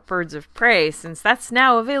about Birds of Prey, since that's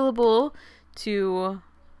now available to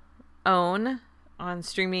own on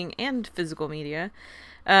streaming and physical media.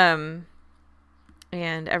 And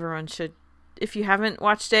everyone should, if you haven't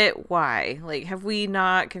watched it, why? Like, have we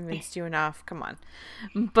not convinced you enough? Come on.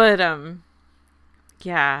 But,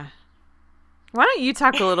 yeah. Why don't you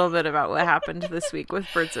talk a little bit about what happened this week with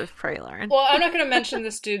Birds of Prey, Lauren? Well, I'm not going to mention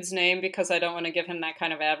this dude's name because I don't want to give him that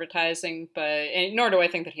kind of advertising, and nor do I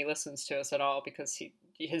think that he listens to us at all, because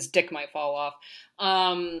his dick might fall off.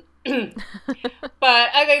 But I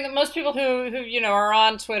think that most people who you know are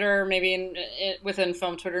on Twitter, maybe within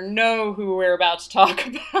film Twitter, know who we're about to talk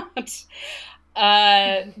about.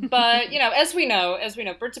 But you know, as we know,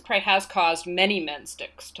 Birds of Prey has caused many men's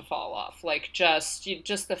dicks to fall off. Like, just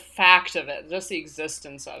the fact of it, just the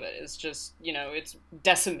existence of it is just, you know, it's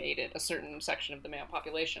decimated a certain section of the male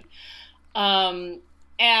population. And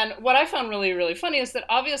what I found really, really funny is that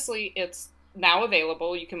obviously it's now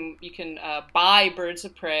available. You can buy Birds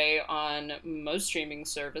of Prey on most streaming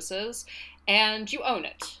services, and you own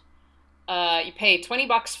it. You pay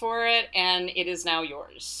 $20 for it, and it is now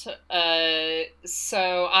yours.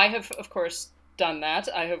 So I have, of course, done that.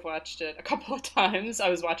 I have watched it a couple of times. I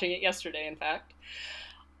was watching it yesterday, in fact.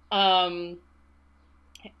 And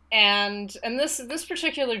this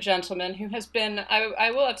particular gentleman, who has been,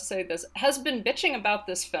 I will have to say this, has been bitching about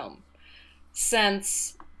this film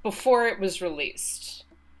since before it was released,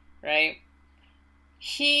 right?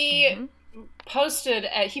 He posted,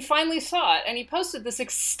 he finally saw it, and he posted this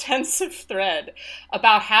extensive thread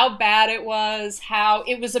about how bad it was, how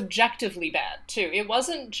it was objectively bad, too. It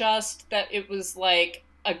wasn't just that it was, like,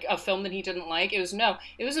 a film that he didn't like. It was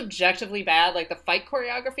objectively bad. Like, the fight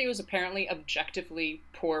choreography was apparently objectively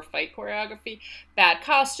poor fight choreography. Bad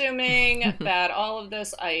costuming, bad all of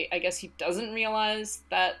this. I guess he doesn't realize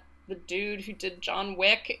that the dude who did John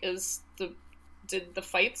Wick did the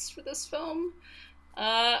fights for this film.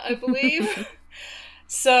 I believe.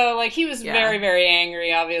 So, like, he was very, very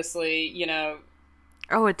angry, obviously, you know.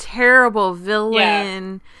 Oh, a terrible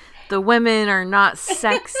villain. Yeah. The women are not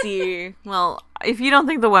sexy. Well, if you don't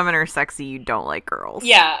think the women are sexy, you don't like girls.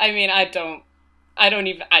 Yeah, I mean,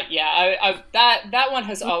 that one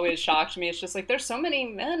has always shocked me. It's just like, there's so many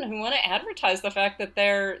men who want to advertise the fact that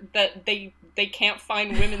they can't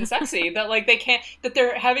find women sexy, that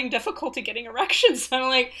they're having difficulty getting erections. I'm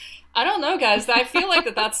like, I don't know, guys. I feel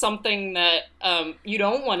like that's something that you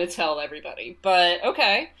don't want to tell everybody. But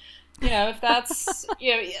okay, you know, if that's,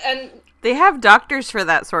 you know, and they have doctors for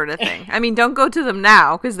that sort of thing. I mean, don't go to them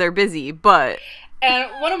now because they're busy. But and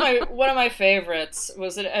one of my favorites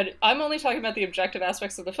was that, I'm only talking about the objective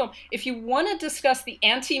aspects of the film. If you want to discuss the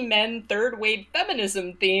anti-men third wave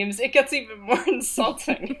feminism themes, it gets even more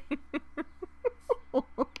insulting.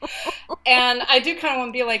 And I do kind of want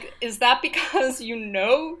to be like, is that because you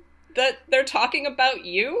know that they're talking about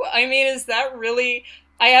you? I mean, is that really...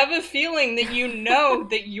 I have a feeling that you know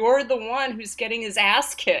that you're the one who's getting his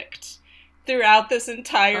ass kicked throughout this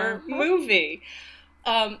entire movie.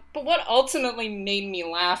 But what ultimately made me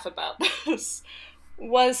laugh about this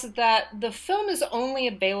was that the film is only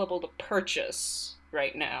available to purchase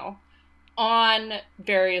right now on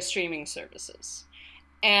various streaming services.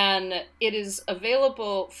 And it is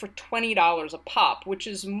available for $20 a pop, which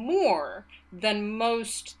is more than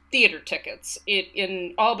most theater tickets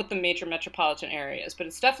in all but the major metropolitan areas. But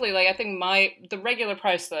it's definitely, like, I think the regular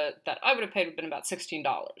price that I would have paid would have been about $16,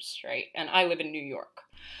 right? And I live in New York.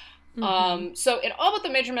 Mm-hmm. So in all but the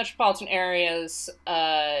major metropolitan areas,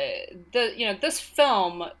 this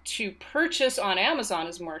film to purchase on Amazon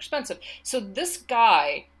is more expensive. So this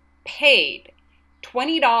guy paid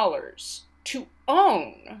 $20 to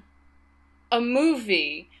own a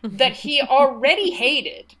movie that he already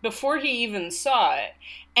hated before he even saw it,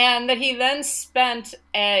 and that he then spent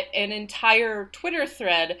an entire Twitter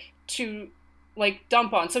thread to, like,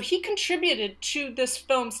 dump on. So he contributed to this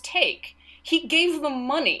film's take. He gave them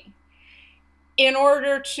money in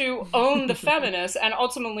order to own the feminists, and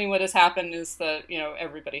ultimately what has happened is that,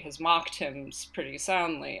 everybody has mocked him pretty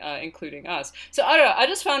soundly, including us. So I don't know, I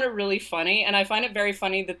just found it really funny, and I find it very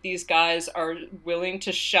funny that these guys are willing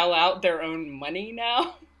to shell out their own money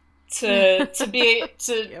now to be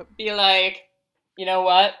like, you know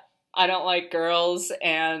what? I don't like girls,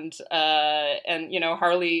 and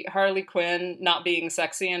Harley Quinn not being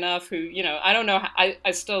sexy enough, who, I don't know,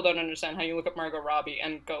 I still don't understand how you look at Margot Robbie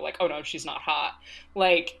and go like, oh no, she's not hot.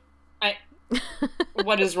 Like,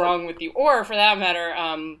 what is wrong with you? Or for that matter,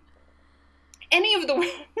 any of the women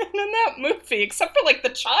in that movie, except for like the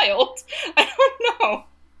child, I don't know.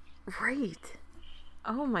 Right.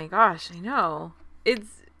 Oh my gosh, I know.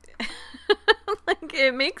 It's like,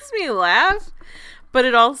 it makes me laugh. But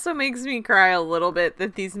it also makes me cry a little bit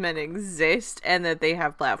that these men exist and that they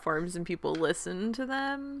have platforms and people listen to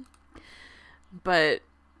them. But,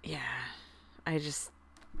 yeah,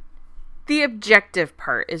 the objective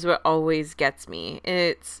part is what always gets me.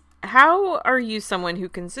 It's, how are you someone who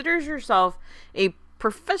considers yourself a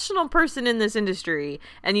professional person in this industry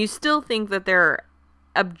and you still think that there are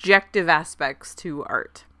objective aspects to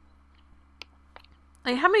art?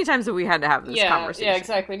 Like, how many times have we had to have this conversation? Yeah,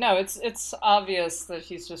 exactly. No, it's obvious that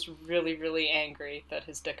he's just really, really angry that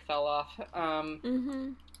his dick fell off.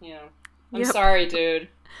 I'm sorry, dude.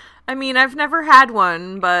 I mean, I've never had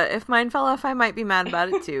one, but if mine fell off, I might be mad about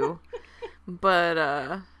it too. But,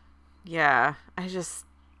 I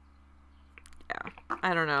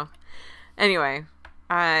don't know. Anyway,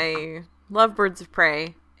 I love Birds of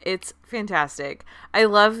Prey. It's fantastic. I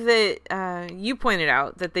love that you pointed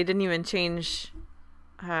out that they didn't even change...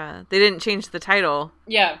 they didn't change the title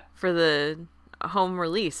for the home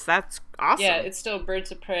release. That's awesome. Yeah, it's still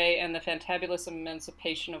Birds of Prey and the Fantabulous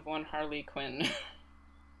Emancipation of One Harley Quinn,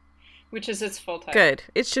 which is its full title. Good.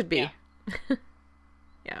 It should be.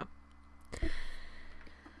 Yeah.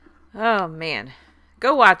 Oh, man.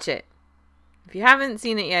 Go watch it. If you haven't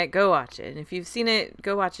seen it yet, go watch it. And if you've seen it,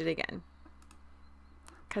 go watch it again.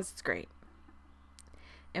 Because it's great.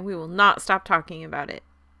 And we will not stop talking about it.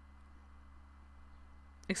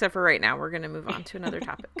 Except for right now, we're going to move on to another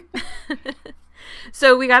topic.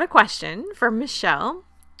 So we got a question from Michelle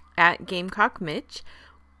at Gamecock Mitch.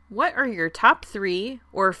 What are your top 3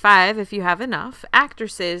 or 5, if you have enough,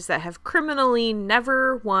 actresses that have criminally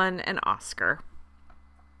never won an Oscar?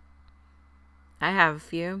 I have a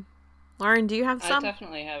few. Lauren, do you have some? I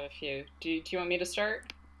definitely have a few. Do you want me to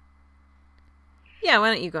start? Yeah,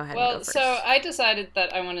 why don't you go ahead and go first. So I decided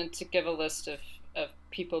that I wanted to give a list of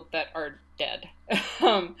people that are dead.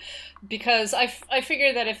 Because I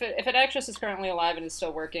figure that if an actress is currently alive and is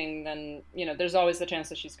still working, then, there's always the chance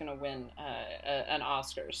that she's going to win an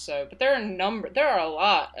Oscar. So, but there are a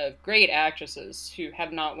lot of great actresses who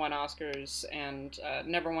have not won Oscars and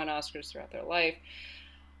never won Oscars throughout their life.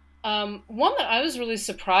 One that I was really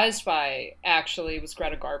surprised by, actually, was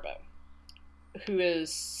Greta Garbo, who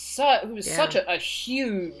was such a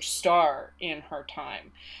huge star in her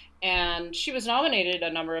time. And she was nominated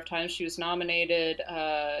a number of times. She was nominated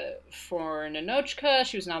for Ninotchka.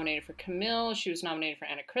 She was nominated for Camille. She was nominated for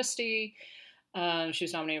Anna Christie. She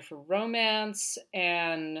was nominated for Romance.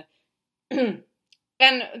 And with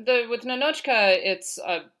Ninotchka, it's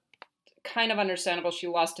kind of understandable. She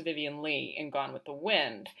lost to Vivien Leigh in Gone with the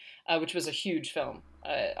Wind, which was a huge film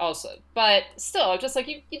also. But still, just like,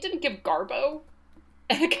 you didn't give Garbo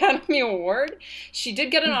an Academy Award. She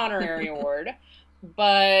did get an honorary award.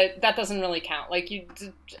 But that doesn't really count. Like,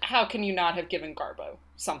 how can you not have given Garbo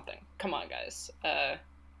something. Come on, guys.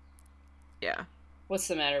 Yeah. What's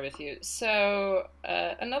the matter with you? So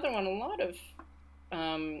another one,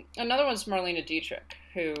 another one's Marlene Dietrich,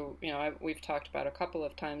 who, you know, we've talked about a couple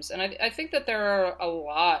of times. And I think that there are a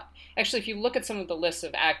lot, actually, if you look at some of the lists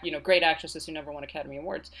of great actresses who never won Academy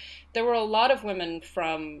Awards, there were a lot of women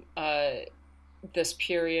from this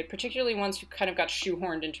period, particularly ones who kind of got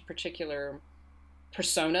shoehorned into particular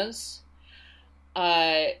personas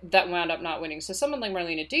that wound up not winning. So someone like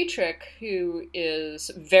Marlene Dietrich, who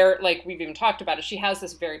is very, like we've even talked about it, she has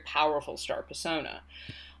this very powerful star persona.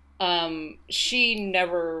 She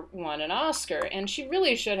never won an Oscar, and she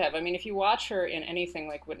really should have. I mean, if you watch her in anything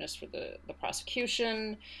like Witness for the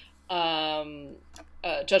Prosecution,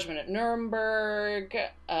 Judgment at Nuremberg,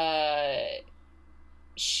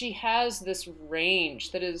 she has this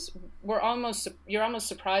range that is, you're almost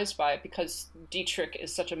surprised by it, because Dietrich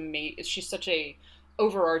is she's such a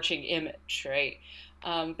overarching image, right?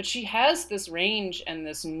 But she has this range and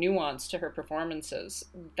this nuance to her performances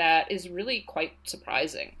that is really quite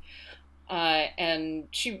surprising. And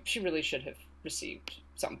she really should have received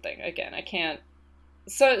something. Again, I can't.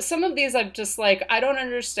 So some of these I'm just like, I don't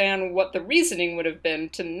understand what the reasoning would have been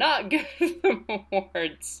to not give them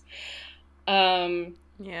awards.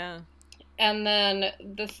 Yeah. And then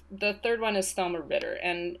the third one is Thelma Ritter.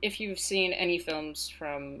 And if you've seen any films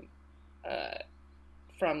from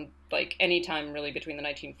like any time really between the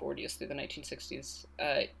 1940s through the 1960s,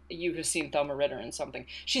 you have seen Thelma Ritter in something.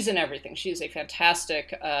 She's in everything. She's a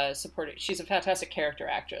fantastic she's a fantastic character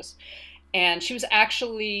actress. And she was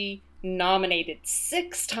actually nominated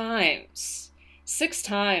 6 times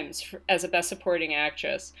as a Best Supporting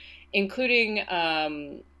Actress, including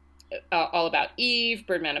All About Eve,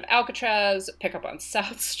 Birdman of Alcatraz, Pickup on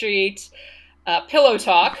South Street, Pillow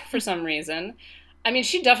Talk for some reason. I mean,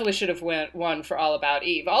 she definitely should have won for All About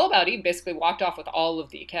Eve. All About Eve basically walked off with all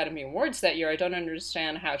of the Academy Awards that year. I don't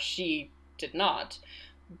understand how she did not.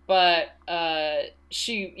 But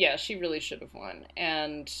she really should have won.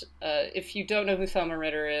 And if you don't know who Thelma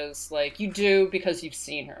Ritter is, like, you do because you've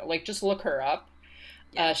seen her. Like, just look her up.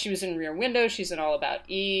 Yeah. She was in Rear Window. She's in All About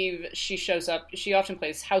Eve. She shows up. She often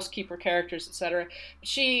plays housekeeper characters, etc.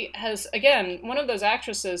 She has, again, one of those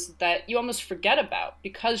actresses that you almost forget about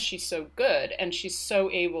because she's so good and she's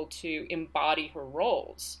so able to embody her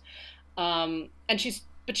roles. But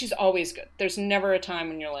she's always good. There's never a time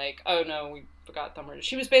when you're like, oh no, we forgot Thelma.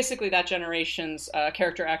 She was basically that generation's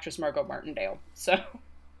character actress Margot Martindale. So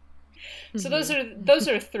those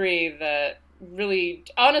are 3 that really,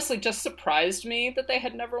 honestly, just surprised me that they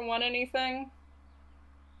had never won anything.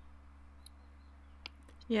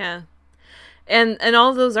 Yeah. And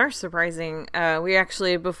all of those are surprising. We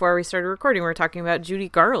actually, before we started recording, we were talking about Judy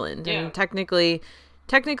Garland. Yeah. And technically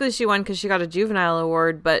she won because she got a Juvenile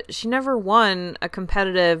Award, but she never won a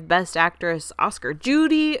competitive Best Actress Oscar.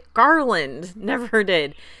 Judy Garland never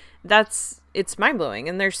did. It's mind-blowing.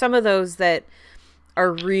 And there's some of those that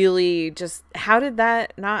are really just, how did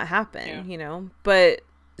that not happen? Yeah. You know? But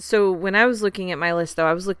so when I was looking at my list, though,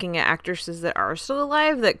 I was looking at actresses that are still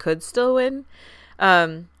alive that could still win.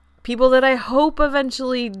 People that I hope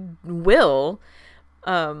eventually will.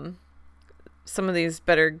 Some of these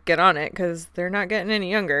better get on it because they're not getting any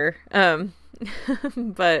younger.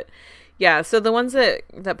 But yeah, so the ones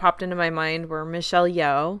that popped into my mind were Michelle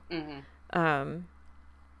Yeoh. Mm-hmm.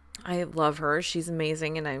 I love her. She's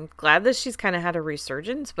amazing, and I'm glad that she's kind of had a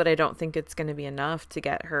resurgence, but I don't think it's going to be enough to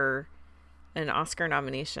get her an Oscar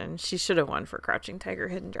nomination. She should have won for Crouching Tiger,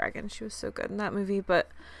 Hidden Dragon. She was so good in that movie, but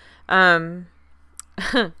Glenn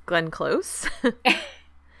Close.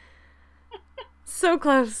 So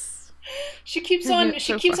close. She keeps on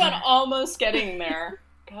almost getting there.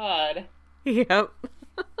 God. Yep.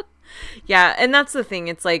 Yeah, and that's the thing.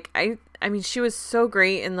 It's like, I mean, she was so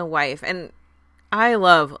great in The Wife, and I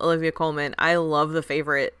love Olivia Colman. I love The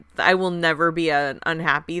Favorite. I will never be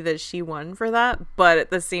unhappy that she won for that. But at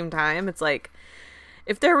the same time, it's like,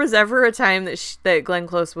 if there was ever a time that Glenn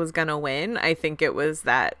Close was going to win, I think it was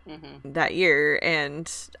that year.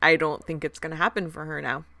 And I don't think it's going to happen for her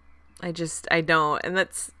now. I don't. And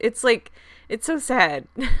it's like, it's so sad.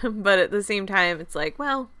 But at the same time, it's like,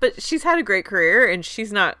 well, but she's had a great career and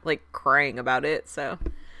she's not like crying about it. So,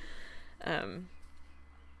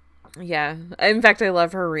 yeah. In fact, I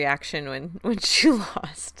love her reaction when she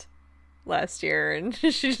lost last year and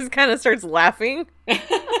she just kind of starts laughing.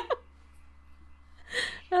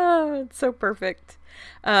 Oh, it's so perfect.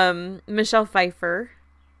 Michelle Pfeiffer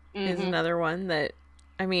is another one that,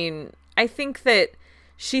 I mean, I think that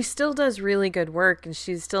she still does really good work and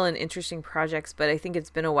she's still in interesting projects, but I think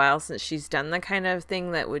it's been a while since she's done the kind of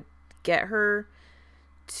thing that would get her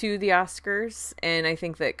to the Oscars, and I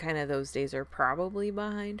think that kind of those days are probably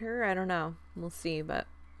behind her. I don't know. We'll see, but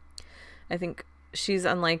I think she's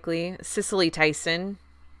unlikely. Cicely Tyson.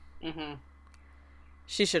 Mm-hmm.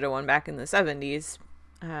 She should have won back in the 70s.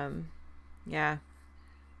 Yeah.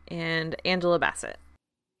 And Angela Bassett.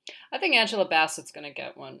 I think Angela Bassett's going to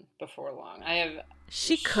get one before long.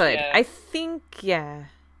 She could. Yeah. I think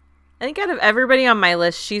out of everybody on my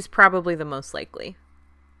list, she's probably the most likely.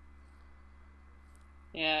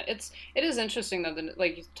 Yeah, it is interesting though.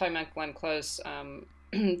 Like you're talking about Glenn Close,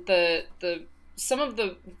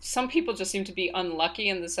 some people just seem to be unlucky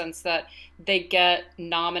in the sense that they get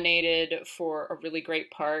nominated for a really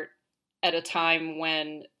great part at a time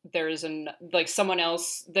when there's someone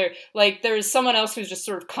else who's just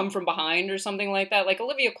sort of come from behind or something like that. Like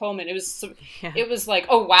Olivia Colman, it was like,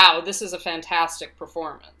 oh wow, this is a fantastic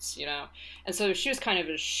performance, you know. And so she was kind of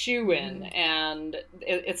a shoo-in, and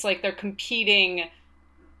it's like they're competing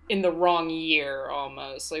in the wrong year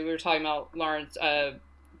almost. Like we were talking about Lawrence,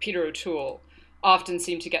 Peter O'Toole often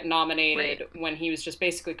seemed to get nominated when he was just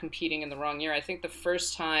basically competing in the wrong year. I think the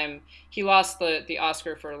first time he lost the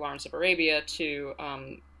Oscar for Lawrence of Arabia to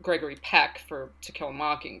Gregory Peck for To Kill a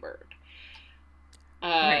Mockingbird.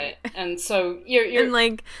 And so you're and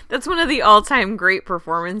like that's one of the all-time great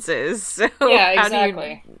performances. So yeah,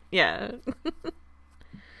 exactly. Yeah.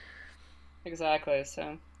 Exactly.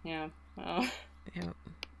 So yeah. Yeah.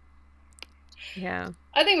 Yeah.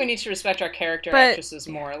 I think we need to respect our character actresses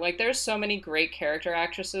more. Like, there's so many great character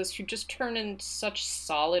actresses who just turn in such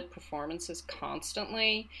solid performances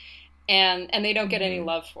constantly, and they don't get any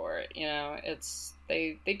love for it. You know,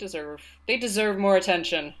 they deserve more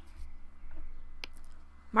attention.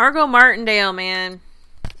 Margot Martindale, man.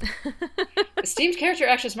 Esteemed character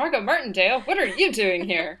actress Margot Martindale, what are you doing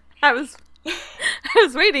here? I was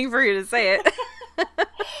waiting for you to say it.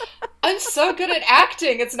 I'm so good at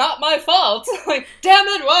acting. It's not my fault. Like, damn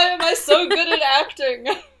it, why am I so good at acting?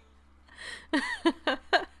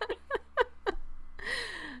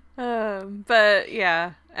 But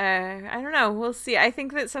yeah, I don't know. We'll see. I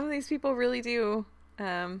think that some of these people really do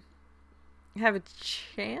have a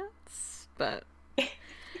chance, but I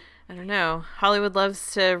don't know. Hollywood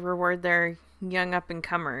loves to reward their young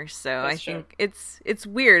up-and-comers, so I think it's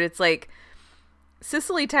weird. It's like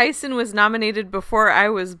Cicely Tyson was nominated before I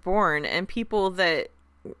was born, and people that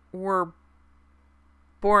were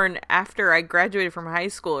born after I graduated from high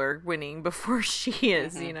school are winning before she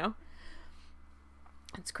is, you know?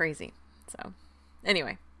 It's crazy. So,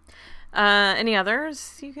 anyway. Any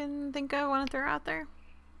others you can think of, want to throw out there?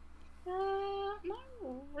 Not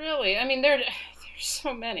really. I mean, there's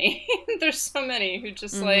so many. There's so many who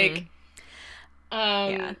just, like...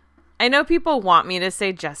 yeah. I know people want me to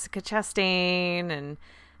say Jessica Chastain and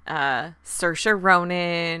Saoirse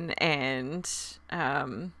Ronan and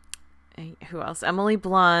who else? Emily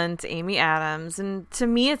Blunt, Amy Adams. And to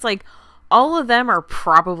me, it's like all of them are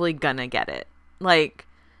probably gonna get it. Like,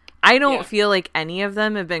 I don't feel like any of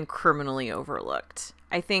them have been criminally overlooked.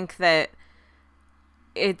 I think that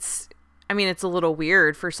it's a little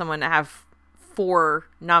weird for someone to have 4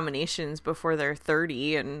 nominations before they're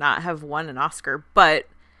 30 and not have won an Oscar, but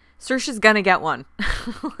Saoirse's gonna get one.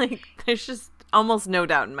 Like, there's just almost no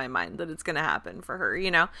doubt in my mind that it's gonna happen for her,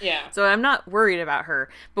 you know? Yeah. So I'm not worried about her.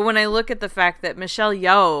 But when I look at the fact that Michelle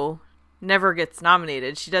Yeoh never gets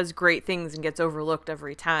nominated, she does great things and gets overlooked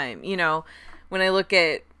every time. You know, when I look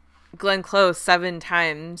at Glenn Close, 7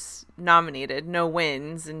 times nominated, no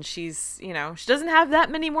wins, and she's, you know, she doesn't have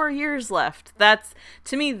that many more years left.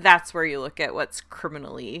 To me, that's where you look at what's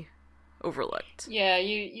criminally overlooked. Yeah,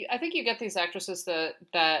 you I think you get these actresses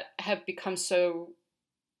that have become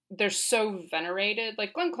they're so venerated.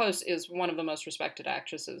 Like, Glenn Close is one of the most respected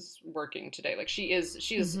actresses working today. Like, she is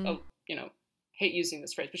a, you know, hate using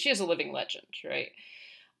this phrase, but she is a living legend, right?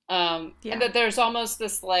 And that there's almost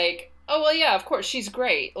this like, oh well, yeah, of course she's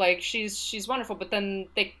great, like she's wonderful, but then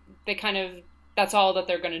they kind of, that's all that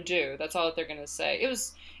they're going to do, that's all that they're going to say.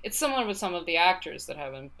 It's similar with some of the actors that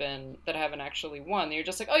haven't actually won. You're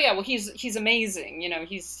just like, oh yeah, well he's amazing, you know,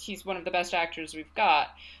 he's one of the best actors we've got,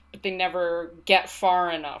 but they never get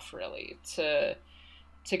far enough really to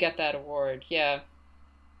get that award. Yeah.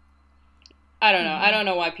 I don't know. I don't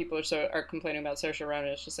know why people are complaining about Saoirse Ronan.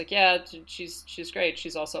 It's just like, yeah, she's great.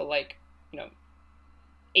 She's also like, you know,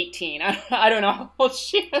 18. I don't know how old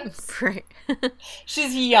she is. Right.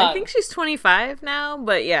 She's young. I think she's 25 now,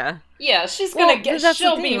 but yeah. Yeah, she'll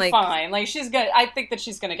be like, fine. Like, I think that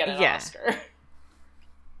she's gonna get an Oscar.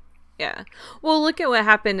 Yeah. Well, look at what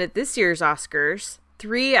happened at this year's Oscars.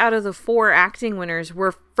 3 out of the 4 acting winners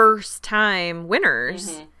were first-time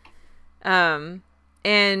winners. And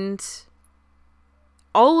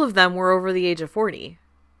all of them were over the age of 40.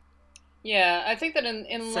 Yeah, I think that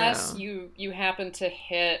unless you happen to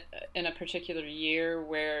hit in a particular year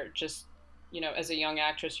where just, as a young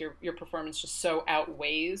actress, your performance just so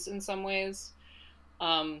outweighs in some ways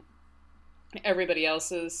everybody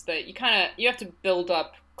else's, that you have to build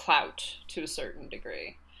up clout to a certain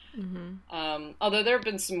degree. Mm-hmm. Although there have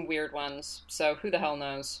been some weird ones, so who the hell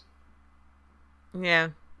knows? Yeah,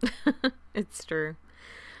 it's true.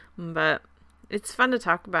 But it's fun to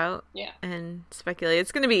talk about and speculate.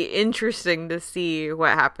 It's going to be interesting to see what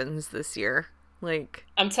happens this year. Like,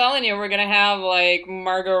 I'm telling you, we're going to have, like,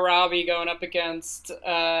 Margot Robbie going up against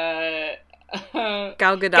Gal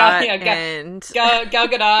Gadot and Gal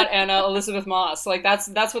Gadot and Elizabeth Moss. Like, that's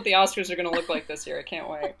what the Oscars are going to look like this year. I can't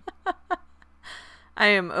wait. I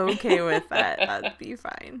am okay with that. That'd be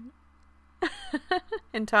fine.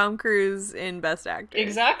 And Tom Cruise in Best Actor.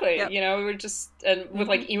 Exactly. Yep. We were just with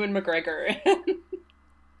like Ewan McGregor.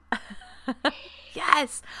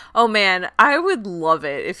 Yes. Oh man, I would love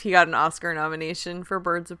it if he got an Oscar nomination for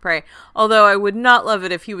Birds of Prey. Although I would not love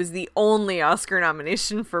it if he was the only Oscar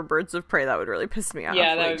nomination for Birds of Prey. That would really piss me off.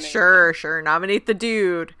 Yeah, that like, would make sure, nominate the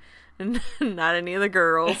dude and not any of the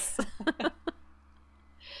girls.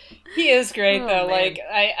 He is great though. Man. Like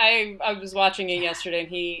I was watching it yesterday, and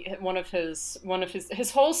he one of his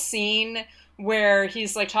whole scene where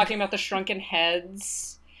he's like talking about the shrunken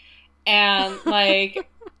heads, and like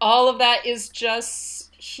all of that is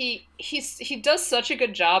just he does such a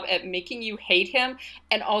good job at making you hate him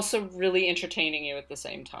and also really entertaining you at the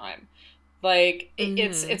same time. Like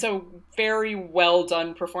it's a very well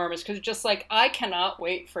done performance, because just like I cannot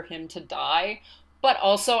wait for him to die. But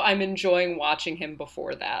also, I'm enjoying watching him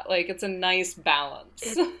before that. Like, it's a nice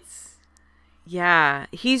balance. Yeah,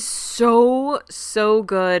 he's so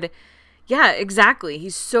good. Yeah, exactly.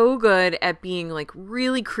 He's so good at being, like,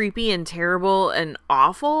 really creepy and terrible and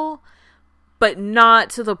awful, but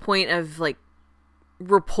not to the point of, like,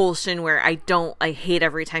 repulsion where I hate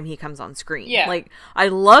every time he comes on screen. Yeah. Like, I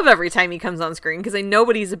love every time he comes on screen, because I know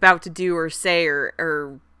what he's about to do or say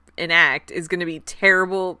or enact is going to be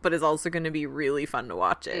terrible, but is also going to be really fun to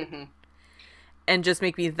watch it. Mm-hmm. And just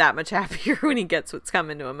make me that much happier when he gets what's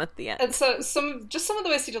coming to him at the end. And so some of the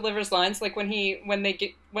ways he delivers lines, like when they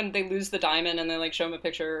lose the diamond and they like show him a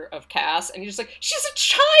picture of Cass, and he's just like, she's a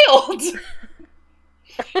child.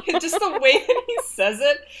 Just the way that he says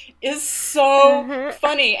it is so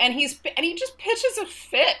funny, and he just pitches a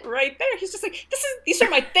fit right there. He's just like, these are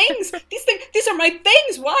my things. These are my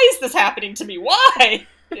things. Why is this happening to me? Why?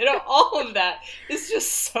 All of that is just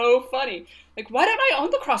so funny. Like, why don't I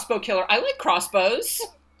own the crossbow killer? I like crossbows.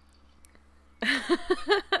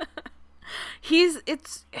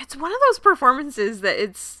 It's one of those performances that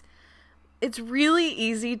it's really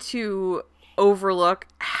easy to overlook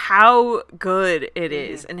how good it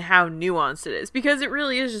is and how nuanced it is, because it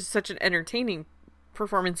really is just such an entertaining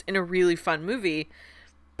performance in a really fun movie.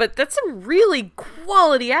 But that's some really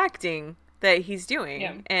quality acting that he's doing.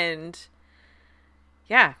 Yeah. And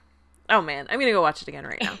yeah. Oh man, I'm gonna go watch it again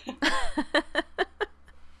right now.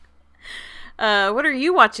 What are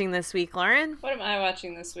you watching this week, Lauren? What am I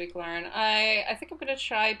watching this week, Lauren? I think I'm going to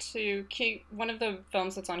try to keep... One of the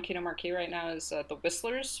films that's on Kino Marquee right now is The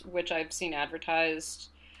Whistlers, which I've seen advertised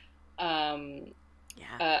a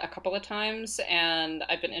couple of times, and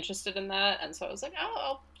I've been interested in that, and so I was like,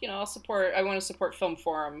 I'll support... I want to support Film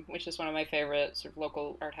Forum, which is one of my favorite sort of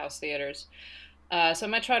local art house theaters. So I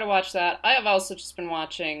might try to watch that. I have also just been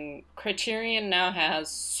watching... Criterion now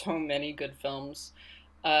has so many good films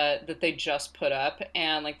that they just put up,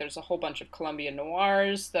 and like there's a whole bunch of Colombian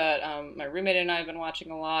noirs that my roommate and I have been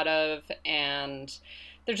watching a lot of, and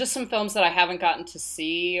there's just some films that I haven't gotten to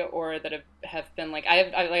see, or that have been like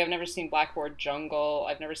I've never seen Blackboard Jungle,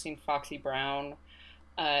 I've never seen Foxy Brown,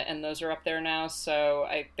 and those are up there now, so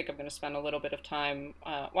I think I'm going to spend a little bit of time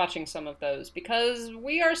watching some of those, because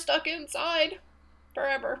we are stuck inside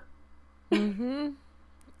forever. Mm-hmm.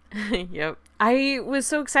 Yep. I was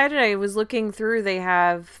so excited. I was looking through, they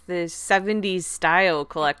have this 70s style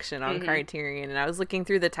collection on Criterion, and I was looking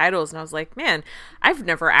through the titles, and I was like, man, I've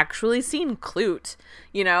never actually seen Klute.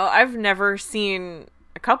 I've never seen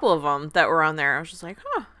a couple of them that were on there. I was just like,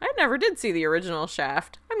 I never did see the original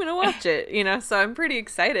Shaft. I'm going to watch it, so I'm pretty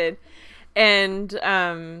excited. And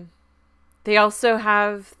they also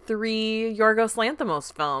have 3 Yorgos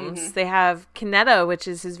Lanthimos films. Mm-hmm. They have Kinetta, which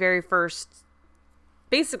is his very first,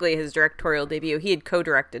 basically his directorial debut. He had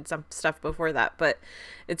co-directed some stuff before that, but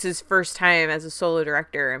it's his first time as a solo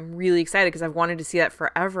director. I'm really excited because I've wanted to see that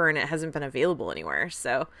forever, and it hasn't been available anywhere.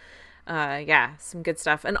 So, yeah, some good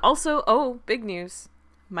stuff. And also, big news.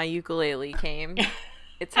 My ukulele came.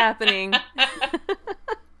 It's happening.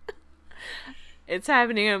 It's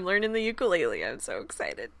happening. I'm learning the ukulele. I'm so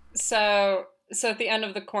excited. So at the end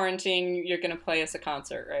of the quarantine, you're going to play us a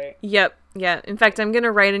concert, right? Yep. Yeah. In fact, I'm going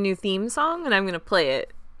to write a new theme song and I'm going to play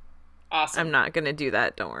it. Awesome. I'm not going to do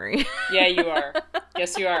that. Don't worry. Yeah, you are.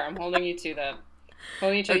 Yes, you are. I'm holding you to that.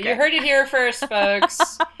 Okay. You heard it here first,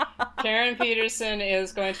 folks. Karen Peterson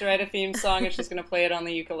is going to write a theme song and she's going to play it on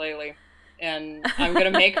the ukulele. And I'm going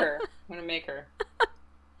to make her.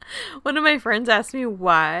 One of my friends asked me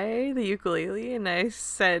why the ukulele, and I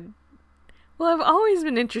said, well, I've always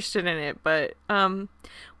been interested in it, but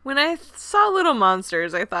when I saw Little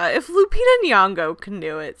Monsters, I thought, if Lupita Nyong'o can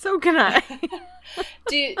do it, so can I.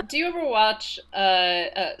 Do you ever watch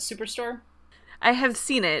Superstore? I have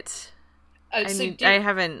seen it. I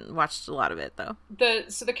haven't watched a lot of it, though.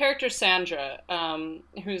 The character Sandra,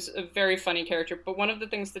 who's a very funny character, but one of the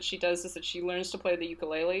things that she does is that she learns to play the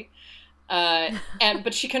ukulele,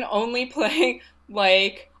 but she can only play,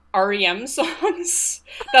 like, REM songs.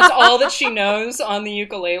 That's all that she knows on the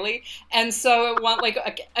ukulele. And so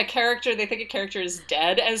a character, they think a character is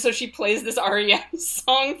dead, and so she plays this REM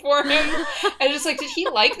song for him. And just like, did he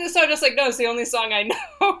like this song? Just like, no, it's the only song I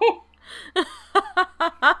know.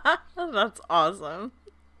 That's awesome.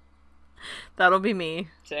 That'll be me.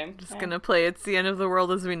 Same. Just gonna play It's the End of the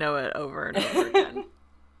World as We Know It over and over again.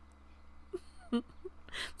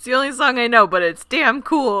 It's the only song I know, but it's damn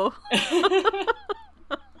cool.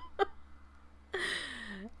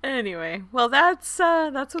 Anyway, well, that's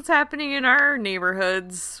what's happening in our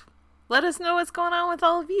neighborhoods. Let us know what's going on with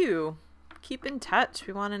all of you. Keep in touch.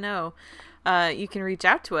 We want to know. You can reach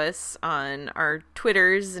out to us on our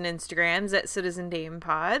Twitters and Instagrams at Citizen Dame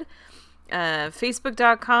Pod.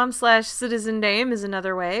 Facebook.com/Citizen Dame is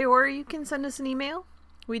another way, or you can send us an email.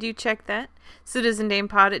 We do check that.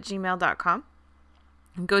 CitizenDamePod@gmail.com.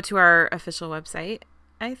 Go to our official website.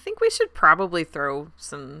 I think we should probably throw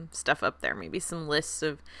some stuff up there. Maybe some lists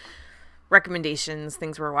of recommendations,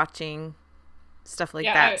 things we're watching, stuff like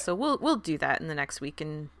that. So we'll do that in the next week,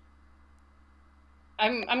 and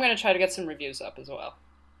I'm going to try to get some reviews up as well.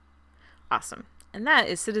 Awesome. And that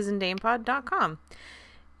is CitizenDamePod.com.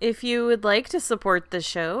 If you would like to support the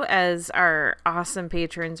show, as our awesome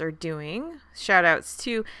patrons are doing, shout outs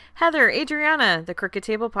to Heather, Adriana, the Crooked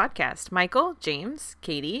Table Podcast, Michael, James,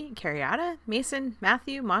 Katie, Carriata, Mason,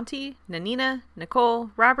 Matthew, Monty, Nanina, Nicole,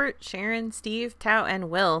 Robert, Sharon, Steve, Tao, and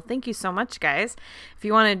Will. Thank you so much, guys. If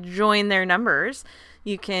you want to join their numbers,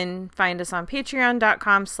 you can find us on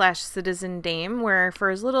patreon.com/CitizenDame, where for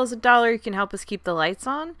as little as $1, you can help us keep the lights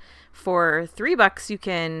on. For $3, you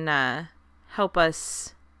can help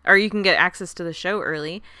us, or you can get access to the show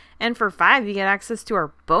early. And for $5, you get access to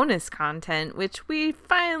our bonus content, which we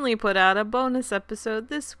finally put out a bonus episode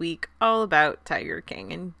this week all about Tiger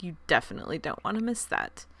King, and you definitely don't want to miss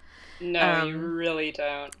that. No, you really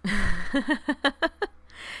don't.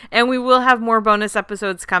 And we will have more bonus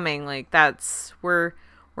episodes coming. Like, we're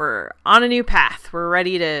on a new path. We're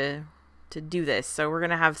ready to do this. So we're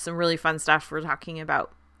going to have some really fun stuff. We're talking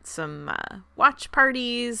about some watch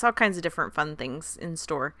parties, all kinds of different fun things in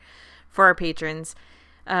store for our patrons.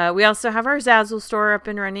 We also have our Zazzle store up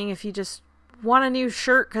and running. If you just want a new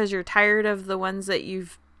shirt because you're tired of the ones that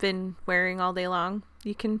you've been wearing all day long,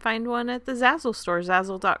 you can find one at the Zazzle store,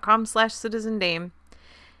 zazzle.com/CitizenDame.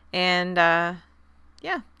 And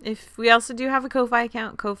yeah, if we also do have a Ko-Fi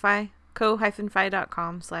account,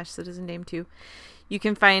 ko-fi.com/CitizenDame2. You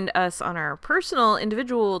can find us on our personal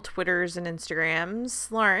individual Twitters and Instagrams.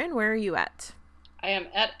 Lauren, where are you at? I am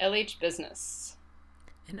at LH Business.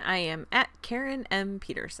 And I am at Karen M.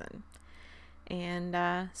 Peterson. And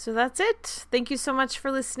so that's it. Thank you so much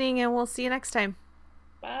for listening, and we'll see you next time.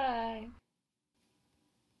 Bye.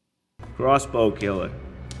 Crossbow killer.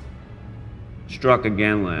 Struck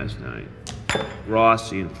again last night.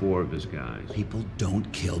 Rossi and 4 of his guys. People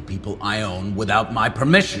don't kill people I own without my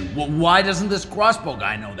permission. Why doesn't this crossbow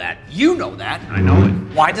guy know that? You know that. I know it.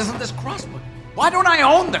 Why doesn't this crossbow? Why don't I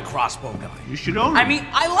own the crossbow guy? You should own it. I mean,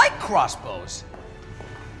 I like crossbows.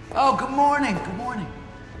 Oh, good morning. Good morning.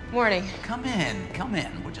 Morning. Come in.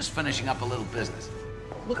 We're just finishing up a little business.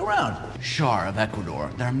 Look around. Shar of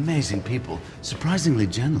Ecuador. They're amazing people. Surprisingly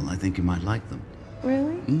gentle. I think you might like them.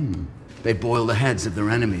 Really? They boil the heads of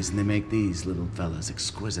their enemies, and they make these little fellas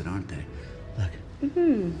exquisite, aren't they? Look.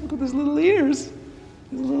 Look at his little ears.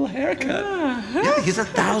 His little haircut. Yeah, he's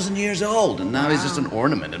 1,000 years old, and now he's just an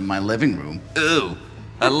ornament in my living room. Ooh,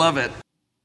 I love it.